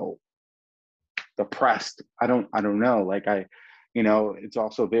 depressed? I don't know. Like it's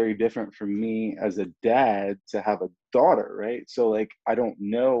also very different for me as a dad to have a daughter, right? So like I don't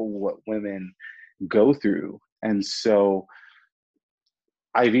know what women go through. And so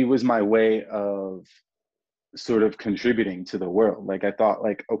Ivy was my way of sort of contributing to the world. Like I thought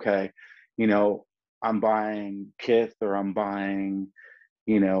like, okay, you know, I'm buying Kith or I'm buying,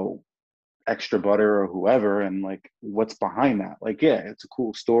 you know, extra butter or whoever, and like what's behind that? Like, yeah, it's a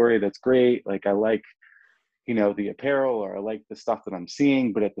cool story. That's great. Like I like, the apparel or I like the stuff that I'm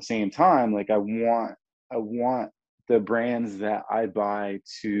seeing, but at the same time, like I want the brands that I buy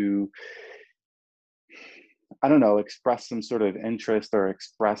to, I don't know, express some sort of interest or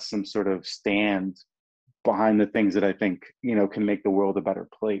express some sort of stand behind the things that I think, can make the world a better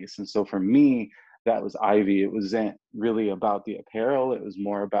place. And so for me, that was Ivy. It wasn't really about the apparel. It was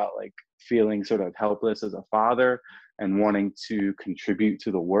more about like feeling sort of helpless as a father and wanting to contribute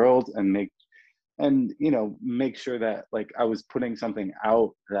to the world and make sure that like I was putting something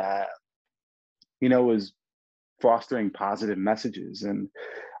out that, was fostering positive messages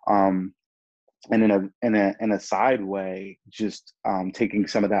um and in a side way, just taking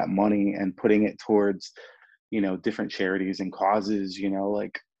some of that money and putting it towards, different charities and causes,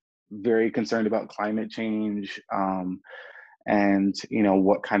 like very concerned about climate change, and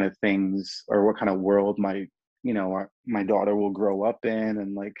what kind of things or what kind of world my daughter will grow up in.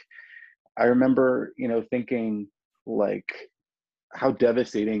 And like I remember, thinking like how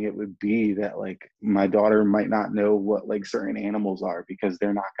devastating it would be that like my daughter might not know what like certain animals are because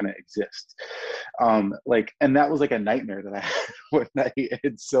they're not going to exist. Like, and that was like a nightmare that I had one night.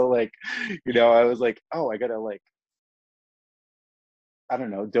 And so like, I was like, oh, I gotta like, I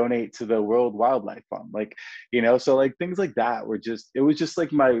don't know, donate to the World Wildlife Fund. Like, so like things like that were just, it was just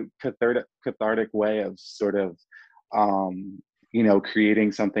like my cathartic way of sort of,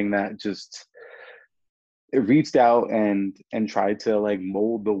 creating something that just, it reached out and tried to like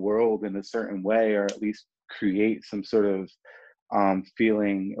mold the world in a certain way, or at least create some sort of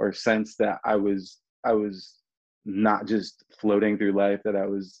feeling or sense that I was not just floating through life, that I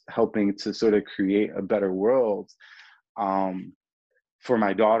was helping to sort of create a better world. um for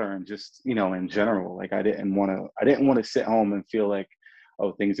my daughter, and just, in general. Like I didn't want to sit home and feel like,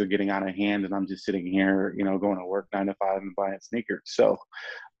 oh, things are getting out of hand and I'm just sitting here, going to work 9 to 5 and buying sneakers. So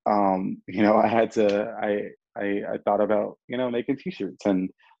I had to I thought about, making t-shirts, and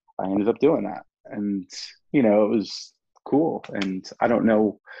I ended up doing that. And it was cool. And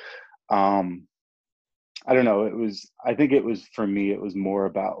um I don't know, I think it was, for me, it was more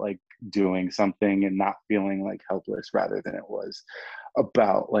about like doing something and not feeling like helpless, rather than it was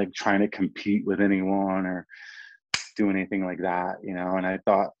about like trying to compete with anyone or do anything like that, and I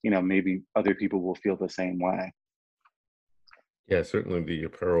thought, maybe other people will feel the same way. Yeah, certainly the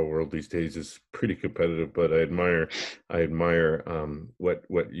apparel world these days is pretty competitive, but I admire what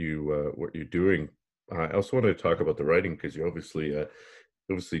you're doing. I also wanted to talk about the writing because you obviously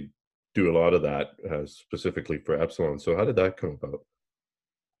do a lot of that specifically for Epsilon. So how did that come about?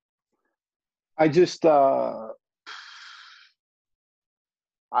 I just I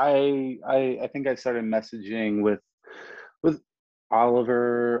think I started messaging with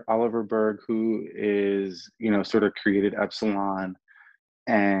Oliver Berg, who is, sort of created Epsilon.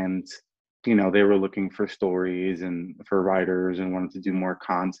 And they were looking for stories and for writers, and wanted to do more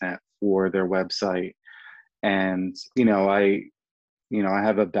content for their website. And I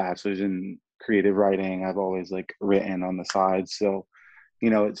have a bachelor's in creative writing. I've always like written on the side, so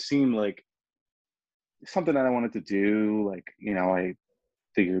it seemed like something that I wanted to do. Like, I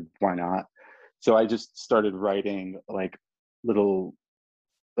figured, why not? So I just started writing like little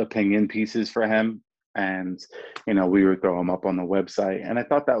opinion pieces for him, and we would throw them up on the website. And I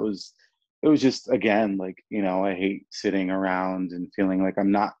thought it was just, again, like, I hate sitting around and feeling like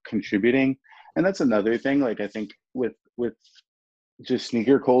I'm not contributing. And that's another thing, like, I think with just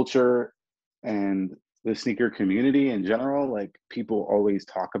sneaker culture and the sneaker community in general, like, people always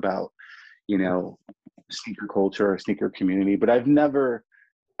talk about, you know sneaker culture or sneaker community, but I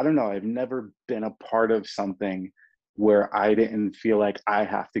don't know, I've never been a part of something where I didn't feel like I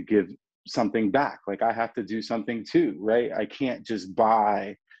have to give something back. Like, I have to do something too, right? I can't just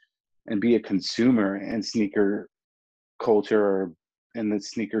buy and be a consumer in sneaker culture or in the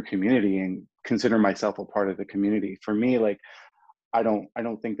sneaker community and consider myself a part of the community. For me, like, I don't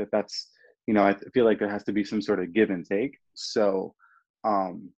think that that's, I feel like there has to be some sort of give and take. So,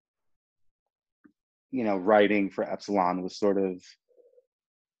 um, writing for Epsilon was sort of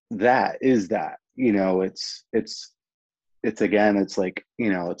that, it's again, it's like,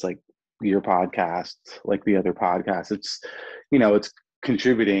 it's like your podcast, like the other podcast. It's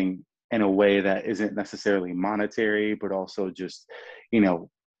contributing in a way that isn't necessarily monetary, but also just, you know,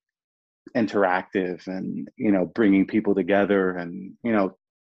 interactive, and, bringing people together, and,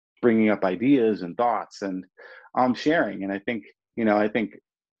 bringing up ideas and thoughts, and sharing. And I think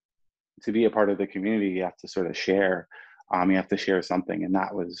to be a part of the community, you have to sort of share. You have to share something, and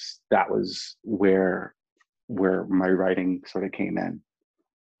that was where my writing sort of came in.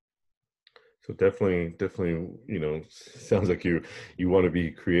 So definitely, sounds like you want to be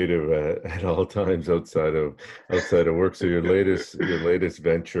creative at all times outside of work. So your latest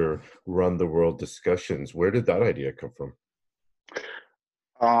venture, Run the World Discussions. Where did that idea come from?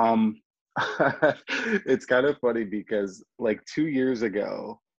 Um, it's kind of funny because like 2 years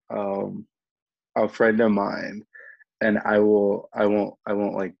ago, um, a friend of mine, and I won't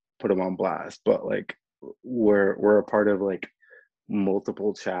like put him on blast, but like we're a part of like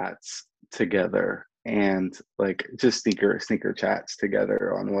multiple chats together, and like just sneaker chats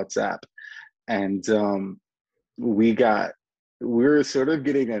together on WhatsApp. And we got we were sort of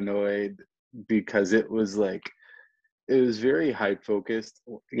getting annoyed because it was very hype focused.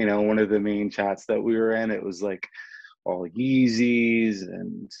 One of the main chats that we were in, it was like all Yeezys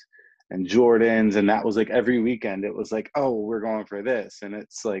and Jordans, and that was like every weekend it was like, oh, we're going for this. And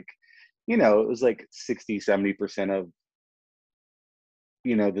it's like, it was like 60-70% of,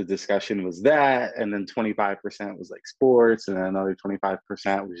 the discussion was that, and then 25% was like sports, and then another 25%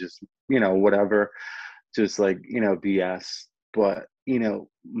 was just, whatever, just like, BS. But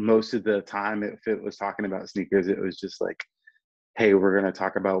most of the time, if it was talking about sneakers, it was just like, hey, we're going to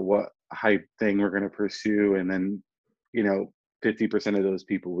talk about what hype thing we're going to pursue, and then, you know 50% of those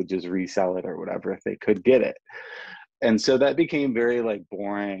people would just resell it or whatever if they could get it. And so that became very like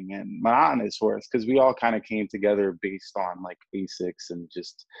boring and monotonous for us, because we all kind of came together based on like basics and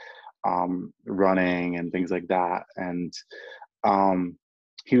just running and things like that. And um,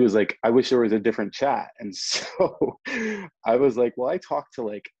 he was like, I wish there was a different chat. And so I was like, well, I talk to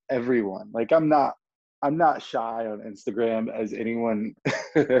like everyone. Like, I'm not shy on Instagram, as anyone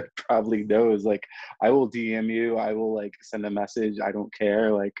probably knows. Like, I will DM you, I will like send a message. I don't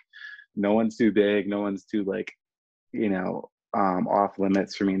care. Like, no one's too big, no one's too like, you know, off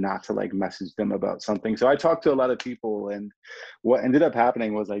limits for me not to like message them about something. So I talked to a lot of people, and what ended up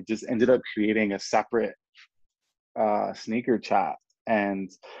happening was I just ended up creating a separate sneaker chat and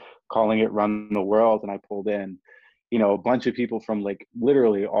calling it Run the World. And I pulled in, a bunch of people from like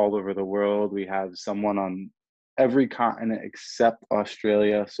literally all over the world. We have someone on every continent except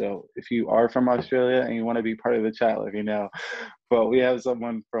Australia. So if you are from Australia and you want to be part of the chat, let me know. But we have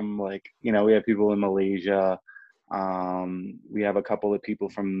someone from like, we have people in Malaysia. We have a couple of people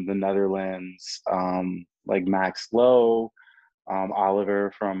from the Netherlands, like Max Lowe,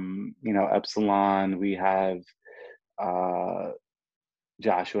 Oliver from, Epsilon. We have uh,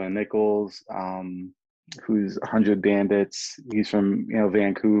 Joshua Nichols, who's 100 Bandits. He's from,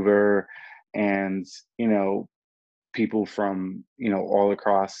 Vancouver, and, people from, all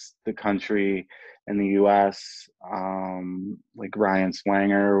across the country in the US, like Ryan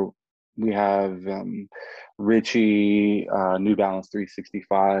Swanger. We have Richie, New Balance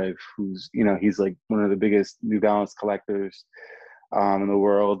 365, who's, he's like one of the biggest New Balance collectors in the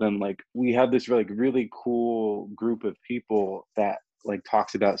world. And like we have this really cool group of people that like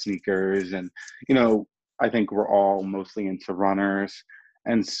talks about sneakers. And I think we're all mostly into runners,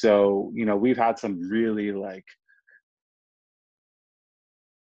 and so we've had some really like,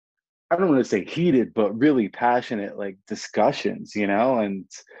 I don't want to say heated, but really passionate like discussions, and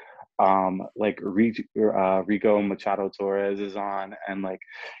like Rico Machado Torres is on, and like,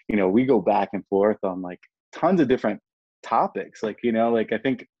 we go back and forth on like tons of different topics. Like, like I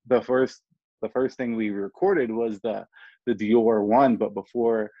think the first thing we recorded was the Dior one, but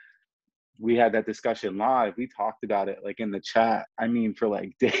before we had that discussion live, we talked about it like in the chat, I mean, for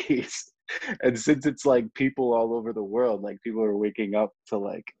like days. And since it's like people all over the world, like people are waking up to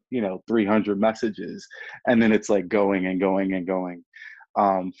like, 300 messages, and then it's like going and going and going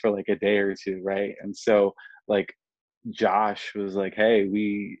for like a day or two, right? And so like Josh was like, hey,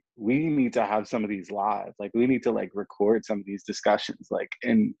 we need to have some of these live, like we need to like record some of these discussions like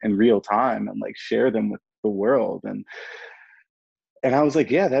in real time and like share them with the world. And I was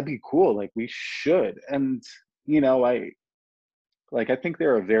like, yeah, that'd be cool, like we should. And I think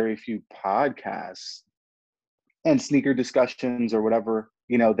there are very few podcasts and sneaker discussions or whatever,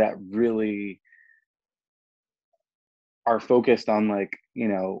 that really are focused on like,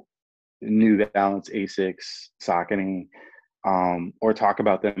 New Balance, Asics, Saucony, or talk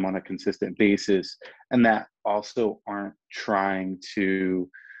about them on a consistent basis, and that also aren't trying to,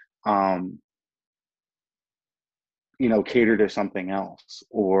 um, cater to something else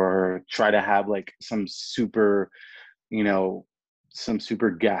or try to have like you know, some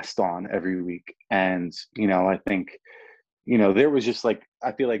super guest on every week. And, I think, there was just like,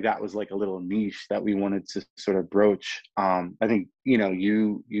 I feel like that was like a little niche that we wanted to sort of broach. I think, you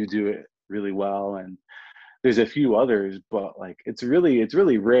do it really well, and there's a few others, but like it's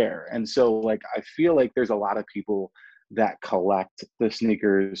really rare. And so like I feel like there's a lot of people that collect the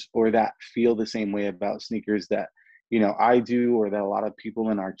sneakers or that feel the same way about sneakers that I do, or that a lot of people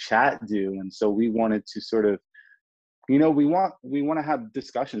in our chat do. And so we wanted to sort of, we want to have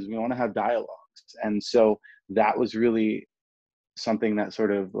discussions, we want to have dialogues. And so that was really something that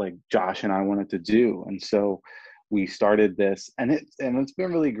sort of like Josh and I wanted to do. And so we started this, and it's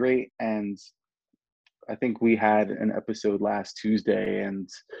been really great. And I think we had an episode last Tuesday, and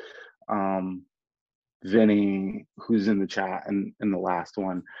um, Vinny, who's in the chat and in the last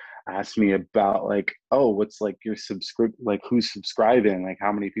one, asked me about like, oh, what's like your like who's subscribing, like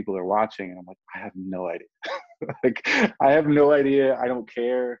how many people are watching, and I'm like, I have no idea. Like, I have no idea. I don't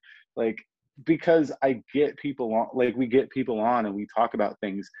care. Like, because I get people on, like we get people on and we talk about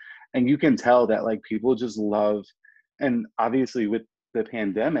things, and you can tell that like people just love. And obviously with the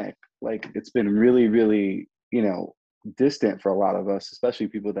pandemic, like it's been really, really, distant for a lot of us, especially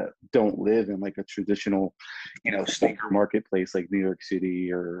people that don't live in like a traditional, sneaker marketplace like New York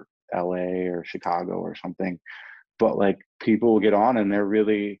City or LA or Chicago or something. But like people will get on and they're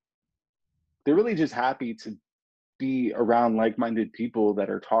really just happy to be around like-minded people that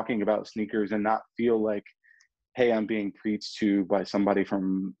are talking about sneakers and not feel like, hey, I'm being preached to by somebody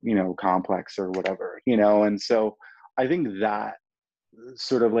from, Complex or whatever, and so I think that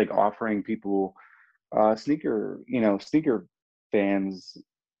sort of like offering people sneaker fans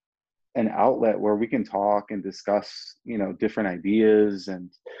an outlet where we can talk and discuss, different ideas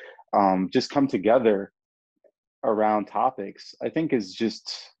and just come together around topics, I think is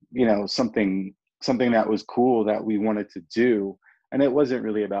just, something that was cool that we wanted to do. And it wasn't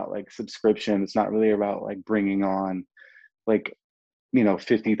really about like subscription. It's not really about like bringing on like,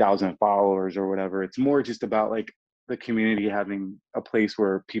 50,000 followers or whatever. It's more just about like the community having a place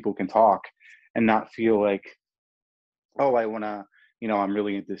where people can talk and not feel like oh, I want to, I'm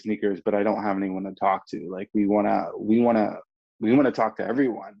really into sneakers, but I don't have anyone to talk to. Like we want to talk to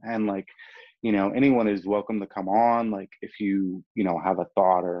everyone. And like, anyone is welcome to come on. Like if have a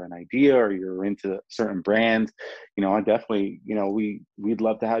thought or an idea, or you're into certain brands, I definitely, we'd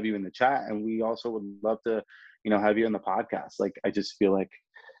love to have you in the chat. And we also would love to, have you in the podcast. Like, I just feel like,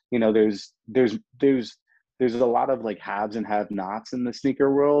 there's a lot of like haves and have nots in the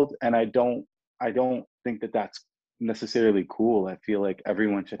sneaker world. And I don't think that that's necessarily cool. I feel like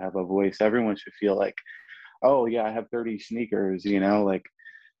everyone should have a voice. Everyone should feel like, oh yeah, I have 30 sneakers, like,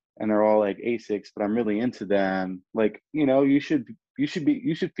 and they're all like Asics, but I'm really into them. Like, you should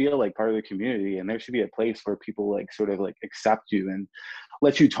feel like part of the community, and there should be a place where people like sort of like accept you and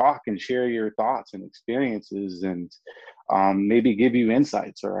let you talk and share your thoughts and experiences, and maybe give you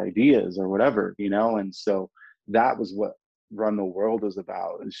insights or ideas or whatever, and so that was what Run the World is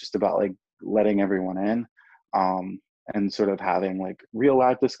about. It's just about like letting everyone in, um, and sort of having like real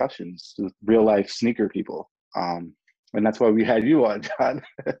life discussions with real life sneaker people. And that's why we had you on, John.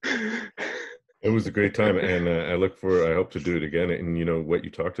 It was a great time, and I hope to do it again. And what you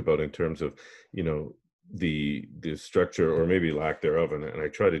talked about in terms of you know the structure or maybe lack thereof, and I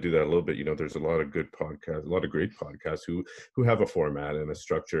try to do that a little bit. There's a lot of good podcasts, a lot of great podcasts who have a format and a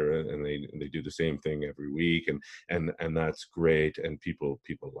structure, and they do the same thing every week, and that's great, and people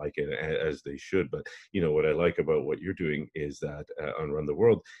like it, as they should. But what I like about what you're doing is that on Run the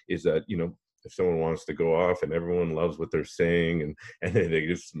World is that if someone wants to go off and everyone loves what they're saying, and they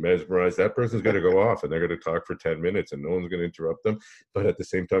just mesmerize, that person's going to go off and they're going to talk for 10 minutes and no one's going to interrupt them. But at the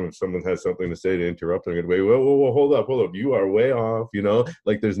same time, if someone has something to say to interrupt, they're going to wait, whoa, hold up, you are way off,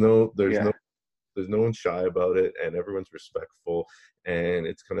 like Yeah. there's no one shy about it, and everyone's respectful, and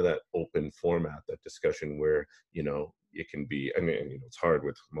it's kind of that open format, that discussion where it can be, I mean, it's hard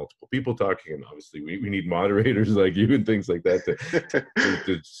with multiple people talking, and obviously we need moderators like you and things like that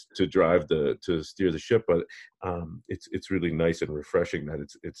to drive to steer the ship. But it's really nice and refreshing that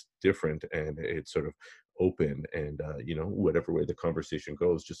it's different, and it's sort of open, and whatever way the conversation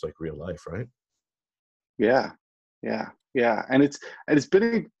goes, just like real life, right? Yeah. Yeah. Yeah. And it's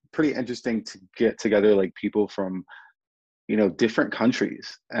been pretty interesting to get together like people from, different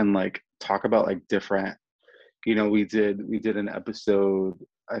countries, and like talk about like different, we did an episode,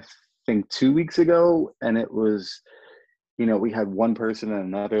 I think 2 weeks ago, and it was, we had one person in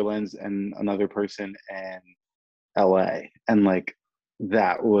the Netherlands and another person in LA. And like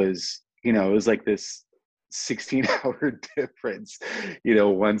that was, it was like this 16-hour difference.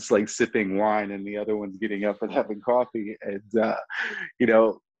 One's like sipping wine and the other one's getting up and having coffee. And you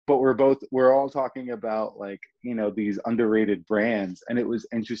know, but we're all talking about like, these underrated brands. And it was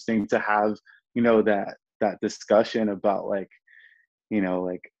interesting to have, that discussion about like,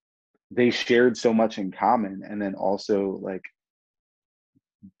 like they shared so much in common, and then also like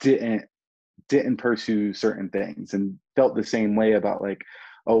didn't didn't pursue certain things, and felt the same way about like,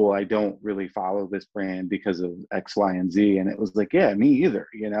 oh well, I don't really follow this brand because of X, Y, and Z. And it was like, yeah, me either,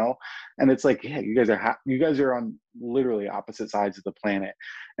 and it's like, yeah, you guys are on literally opposite sides of the planet.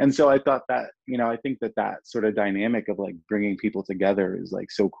 And so I thought that, I think that sort of dynamic of like bringing people together is like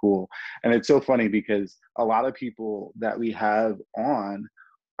so cool. And it's so funny because a lot of people that we have on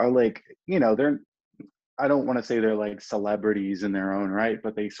are like, they're, I don't want to say they're like celebrities in their own right,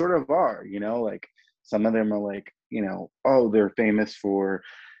 but they sort of are, like some of them are like, oh, they're famous for,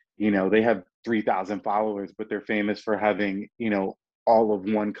 they have 3,000 followers, but they're famous for having, all of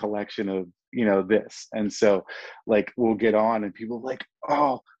one collection of, this. And so like we'll get on and people are like,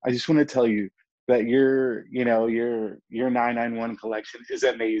 oh, I just want to tell you that your 991 collection is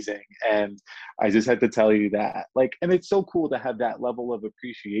amazing. And I just had to tell you that. Like, and it's so cool to have that level of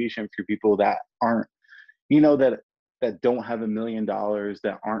appreciation for people that aren't, that don't have $1 million,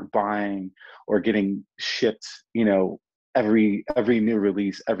 that aren't buying or getting shipped, every new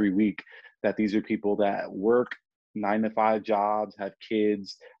release every week. That these are people that work 9 to 5 jobs, have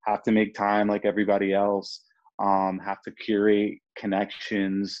kids, have to make time like everybody else, have to curate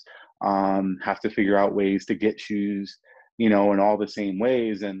connections, have to figure out ways to get shoes, in all the same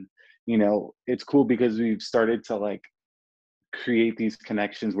ways. And it's cool because we've started to like create these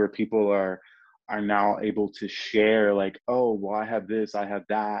connections where people are now able to share like, oh well, I have this, I have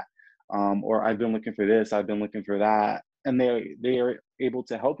that, or I've been looking for this, I've been looking for that. And they are able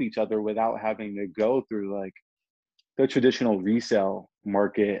to help each other without having to go through like the traditional resale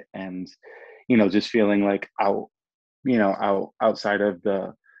market, and just feeling like outside of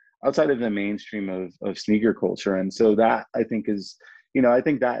the mainstream of sneaker culture. And so that I think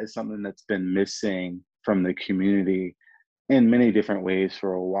that is something that's been missing from the community in many different ways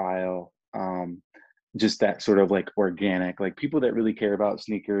for a while. just that sort of like organic, like people that really care about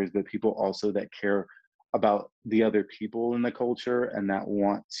sneakers, but people also that care about the other people in the culture and that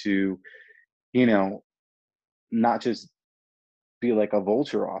want to, you know, not just be like a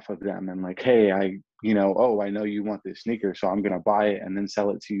vulture off of them and like, hey, oh, I know you want this sneaker, so I'm gonna buy it and then sell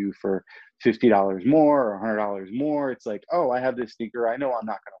it to you for $50 more or $100 more. It's like, oh, I have this sneaker. I know I'm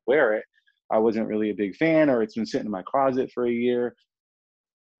not gonna wear it. I wasn't really a big fan, or it's been sitting in my closet for a year.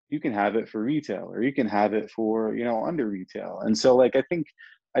 You can have it for retail, or you can have it for, under retail. And so like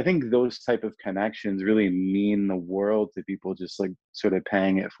I think those type of connections really mean the world to people, just like sort of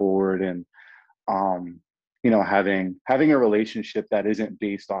paying it forward and um having a relationship that isn't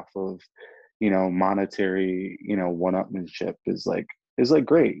based off of monetary one-upmanship is like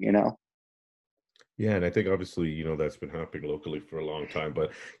great. Yeah, and I think obviously, that's been happening locally for a long time,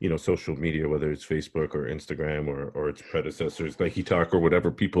 but social media, whether it's Facebook or Instagram or its predecessors, Nike Talk or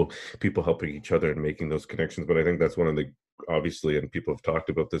whatever, people helping each other and making those connections. But I think that's one of the obviously, and people have talked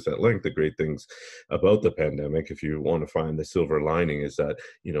about this at length, the great things about the pandemic, if you want to find the silver lining, is that,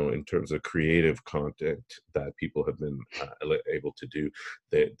 in terms of creative content that people have been able to do,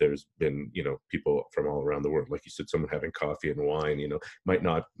 there's been, people from all around the world, like you said, someone having coffee and wine, might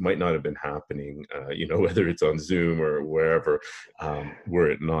not have been happening, whether it's on Zoom or wherever, were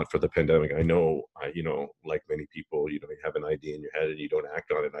it not for the pandemic. I know, like many people, you have an idea in your head and you don't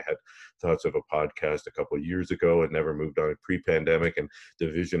act on it. I had thoughts of a podcast a couple of years ago and never moved on it pre-pandemic. And the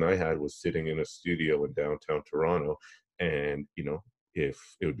vision I had was sitting in a studio in downtown Toronto, and, if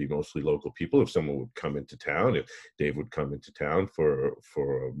it would be mostly local people, if someone would come into town, if Dave would come into town for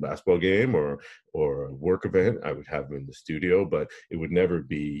a basketball game or a work event, I would have him in the studio, but it would never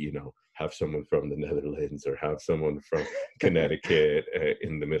be, have someone from the Netherlands or have someone from Connecticut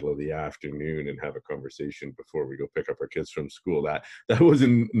in the middle of the afternoon and have a conversation before we go pick up our kids from school. That was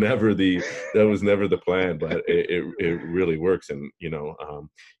never the plan, but it really works. And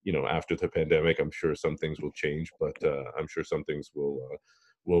after the pandemic, I'm sure some things will change, but I'm sure some things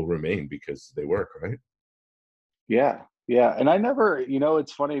will remain because they work, right? Yeah, yeah. And I never,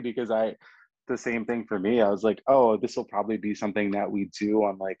 it's funny because the same thing for me. I was like, oh, this will probably be something that we do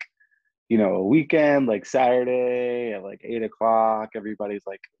on like, a weekend, like Saturday at like 8 o'clock. Everybody's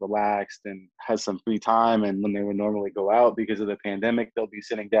like relaxed and has some free time. And when they would normally go out because of the pandemic, they'll be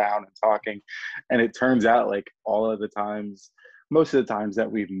sitting down and talking. And it turns out like most of the times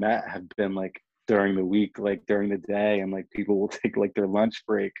that we've met have been like during the week, like during the day, and like people will take like their lunch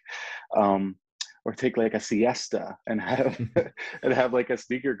break. Or take like a siesta and have and have like a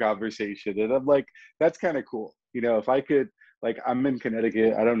sneaker conversation. And I'm like, that's kind of cool. If I could, like, I'm in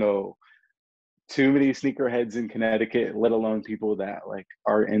Connecticut. I don't know too many sneakerheads in Connecticut, let alone people that like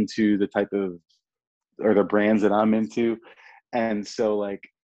are into the type of or the brands that I'm into. And so like,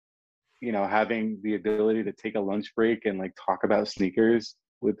 having the ability to take a lunch break and like talk about sneakers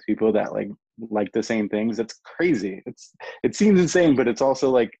with people that like the same things, that's crazy. It seems insane, but it's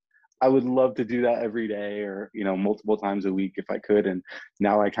also like I would love to do that every day or, multiple times a week if I could. And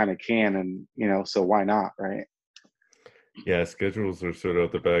now I kind of can. And, so why not? Right. Yeah, schedules are sort of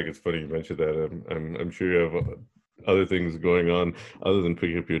out the bag. It's funny you mentioned that. I'm sure you have other things going on other than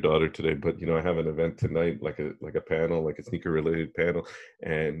picking up your daughter today. But I have an event tonight, like a panel, like a sneaker related panel,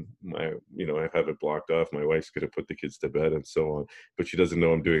 and I have it blocked off. My wife's gonna put the kids to bed and so on, but she doesn't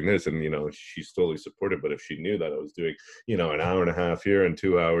know I'm doing this, and she's totally supportive. But if she knew that I was doing an hour and a half here and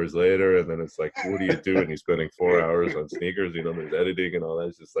 2 hours later, and then it's like, what are you doing? You're spending 4 hours on sneakers. There's editing and all that.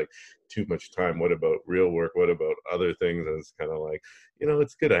 It's just like too much time. What about real work? What about other things? And it's kind of like,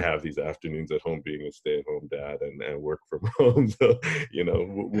 it's good to have these afternoons at home being a stay-at-home dad and work from home. So,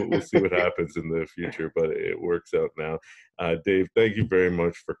 we'll see what happens in the future, but it works out now. Dave, thank you very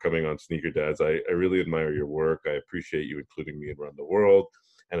much for coming on Sneaker Dads. I really admire your work. I appreciate you including me around the world,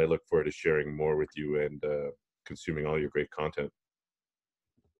 and I look forward to sharing more with you and consuming all your great content.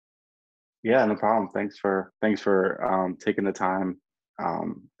 Yeah, no problem. Thanks for taking the time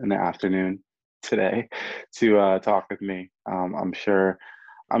in the afternoon today to talk with me. I'm sure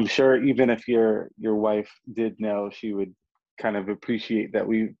even if your wife did know, she would kind of appreciate that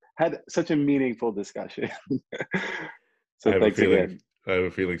we had such a meaningful discussion. I So have a thanks feeling. again. I have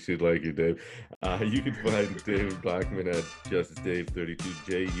a feeling she'd like you, Dave. You can find David Blackman at JusDave32,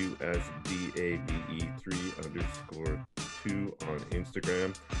 JUSDAVE3_2 on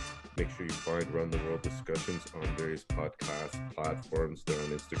Instagram. Make sure you find Run the World discussions on various podcast platforms. They're on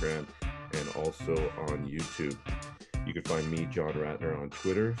Instagram and also on YouTube. You can find me, John Ratner, on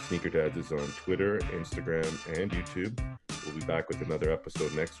Twitter. Sneaker Dads is on Twitter, Instagram, and YouTube. We'll be back with another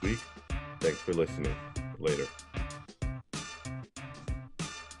episode next week. Thanks for listening. Later.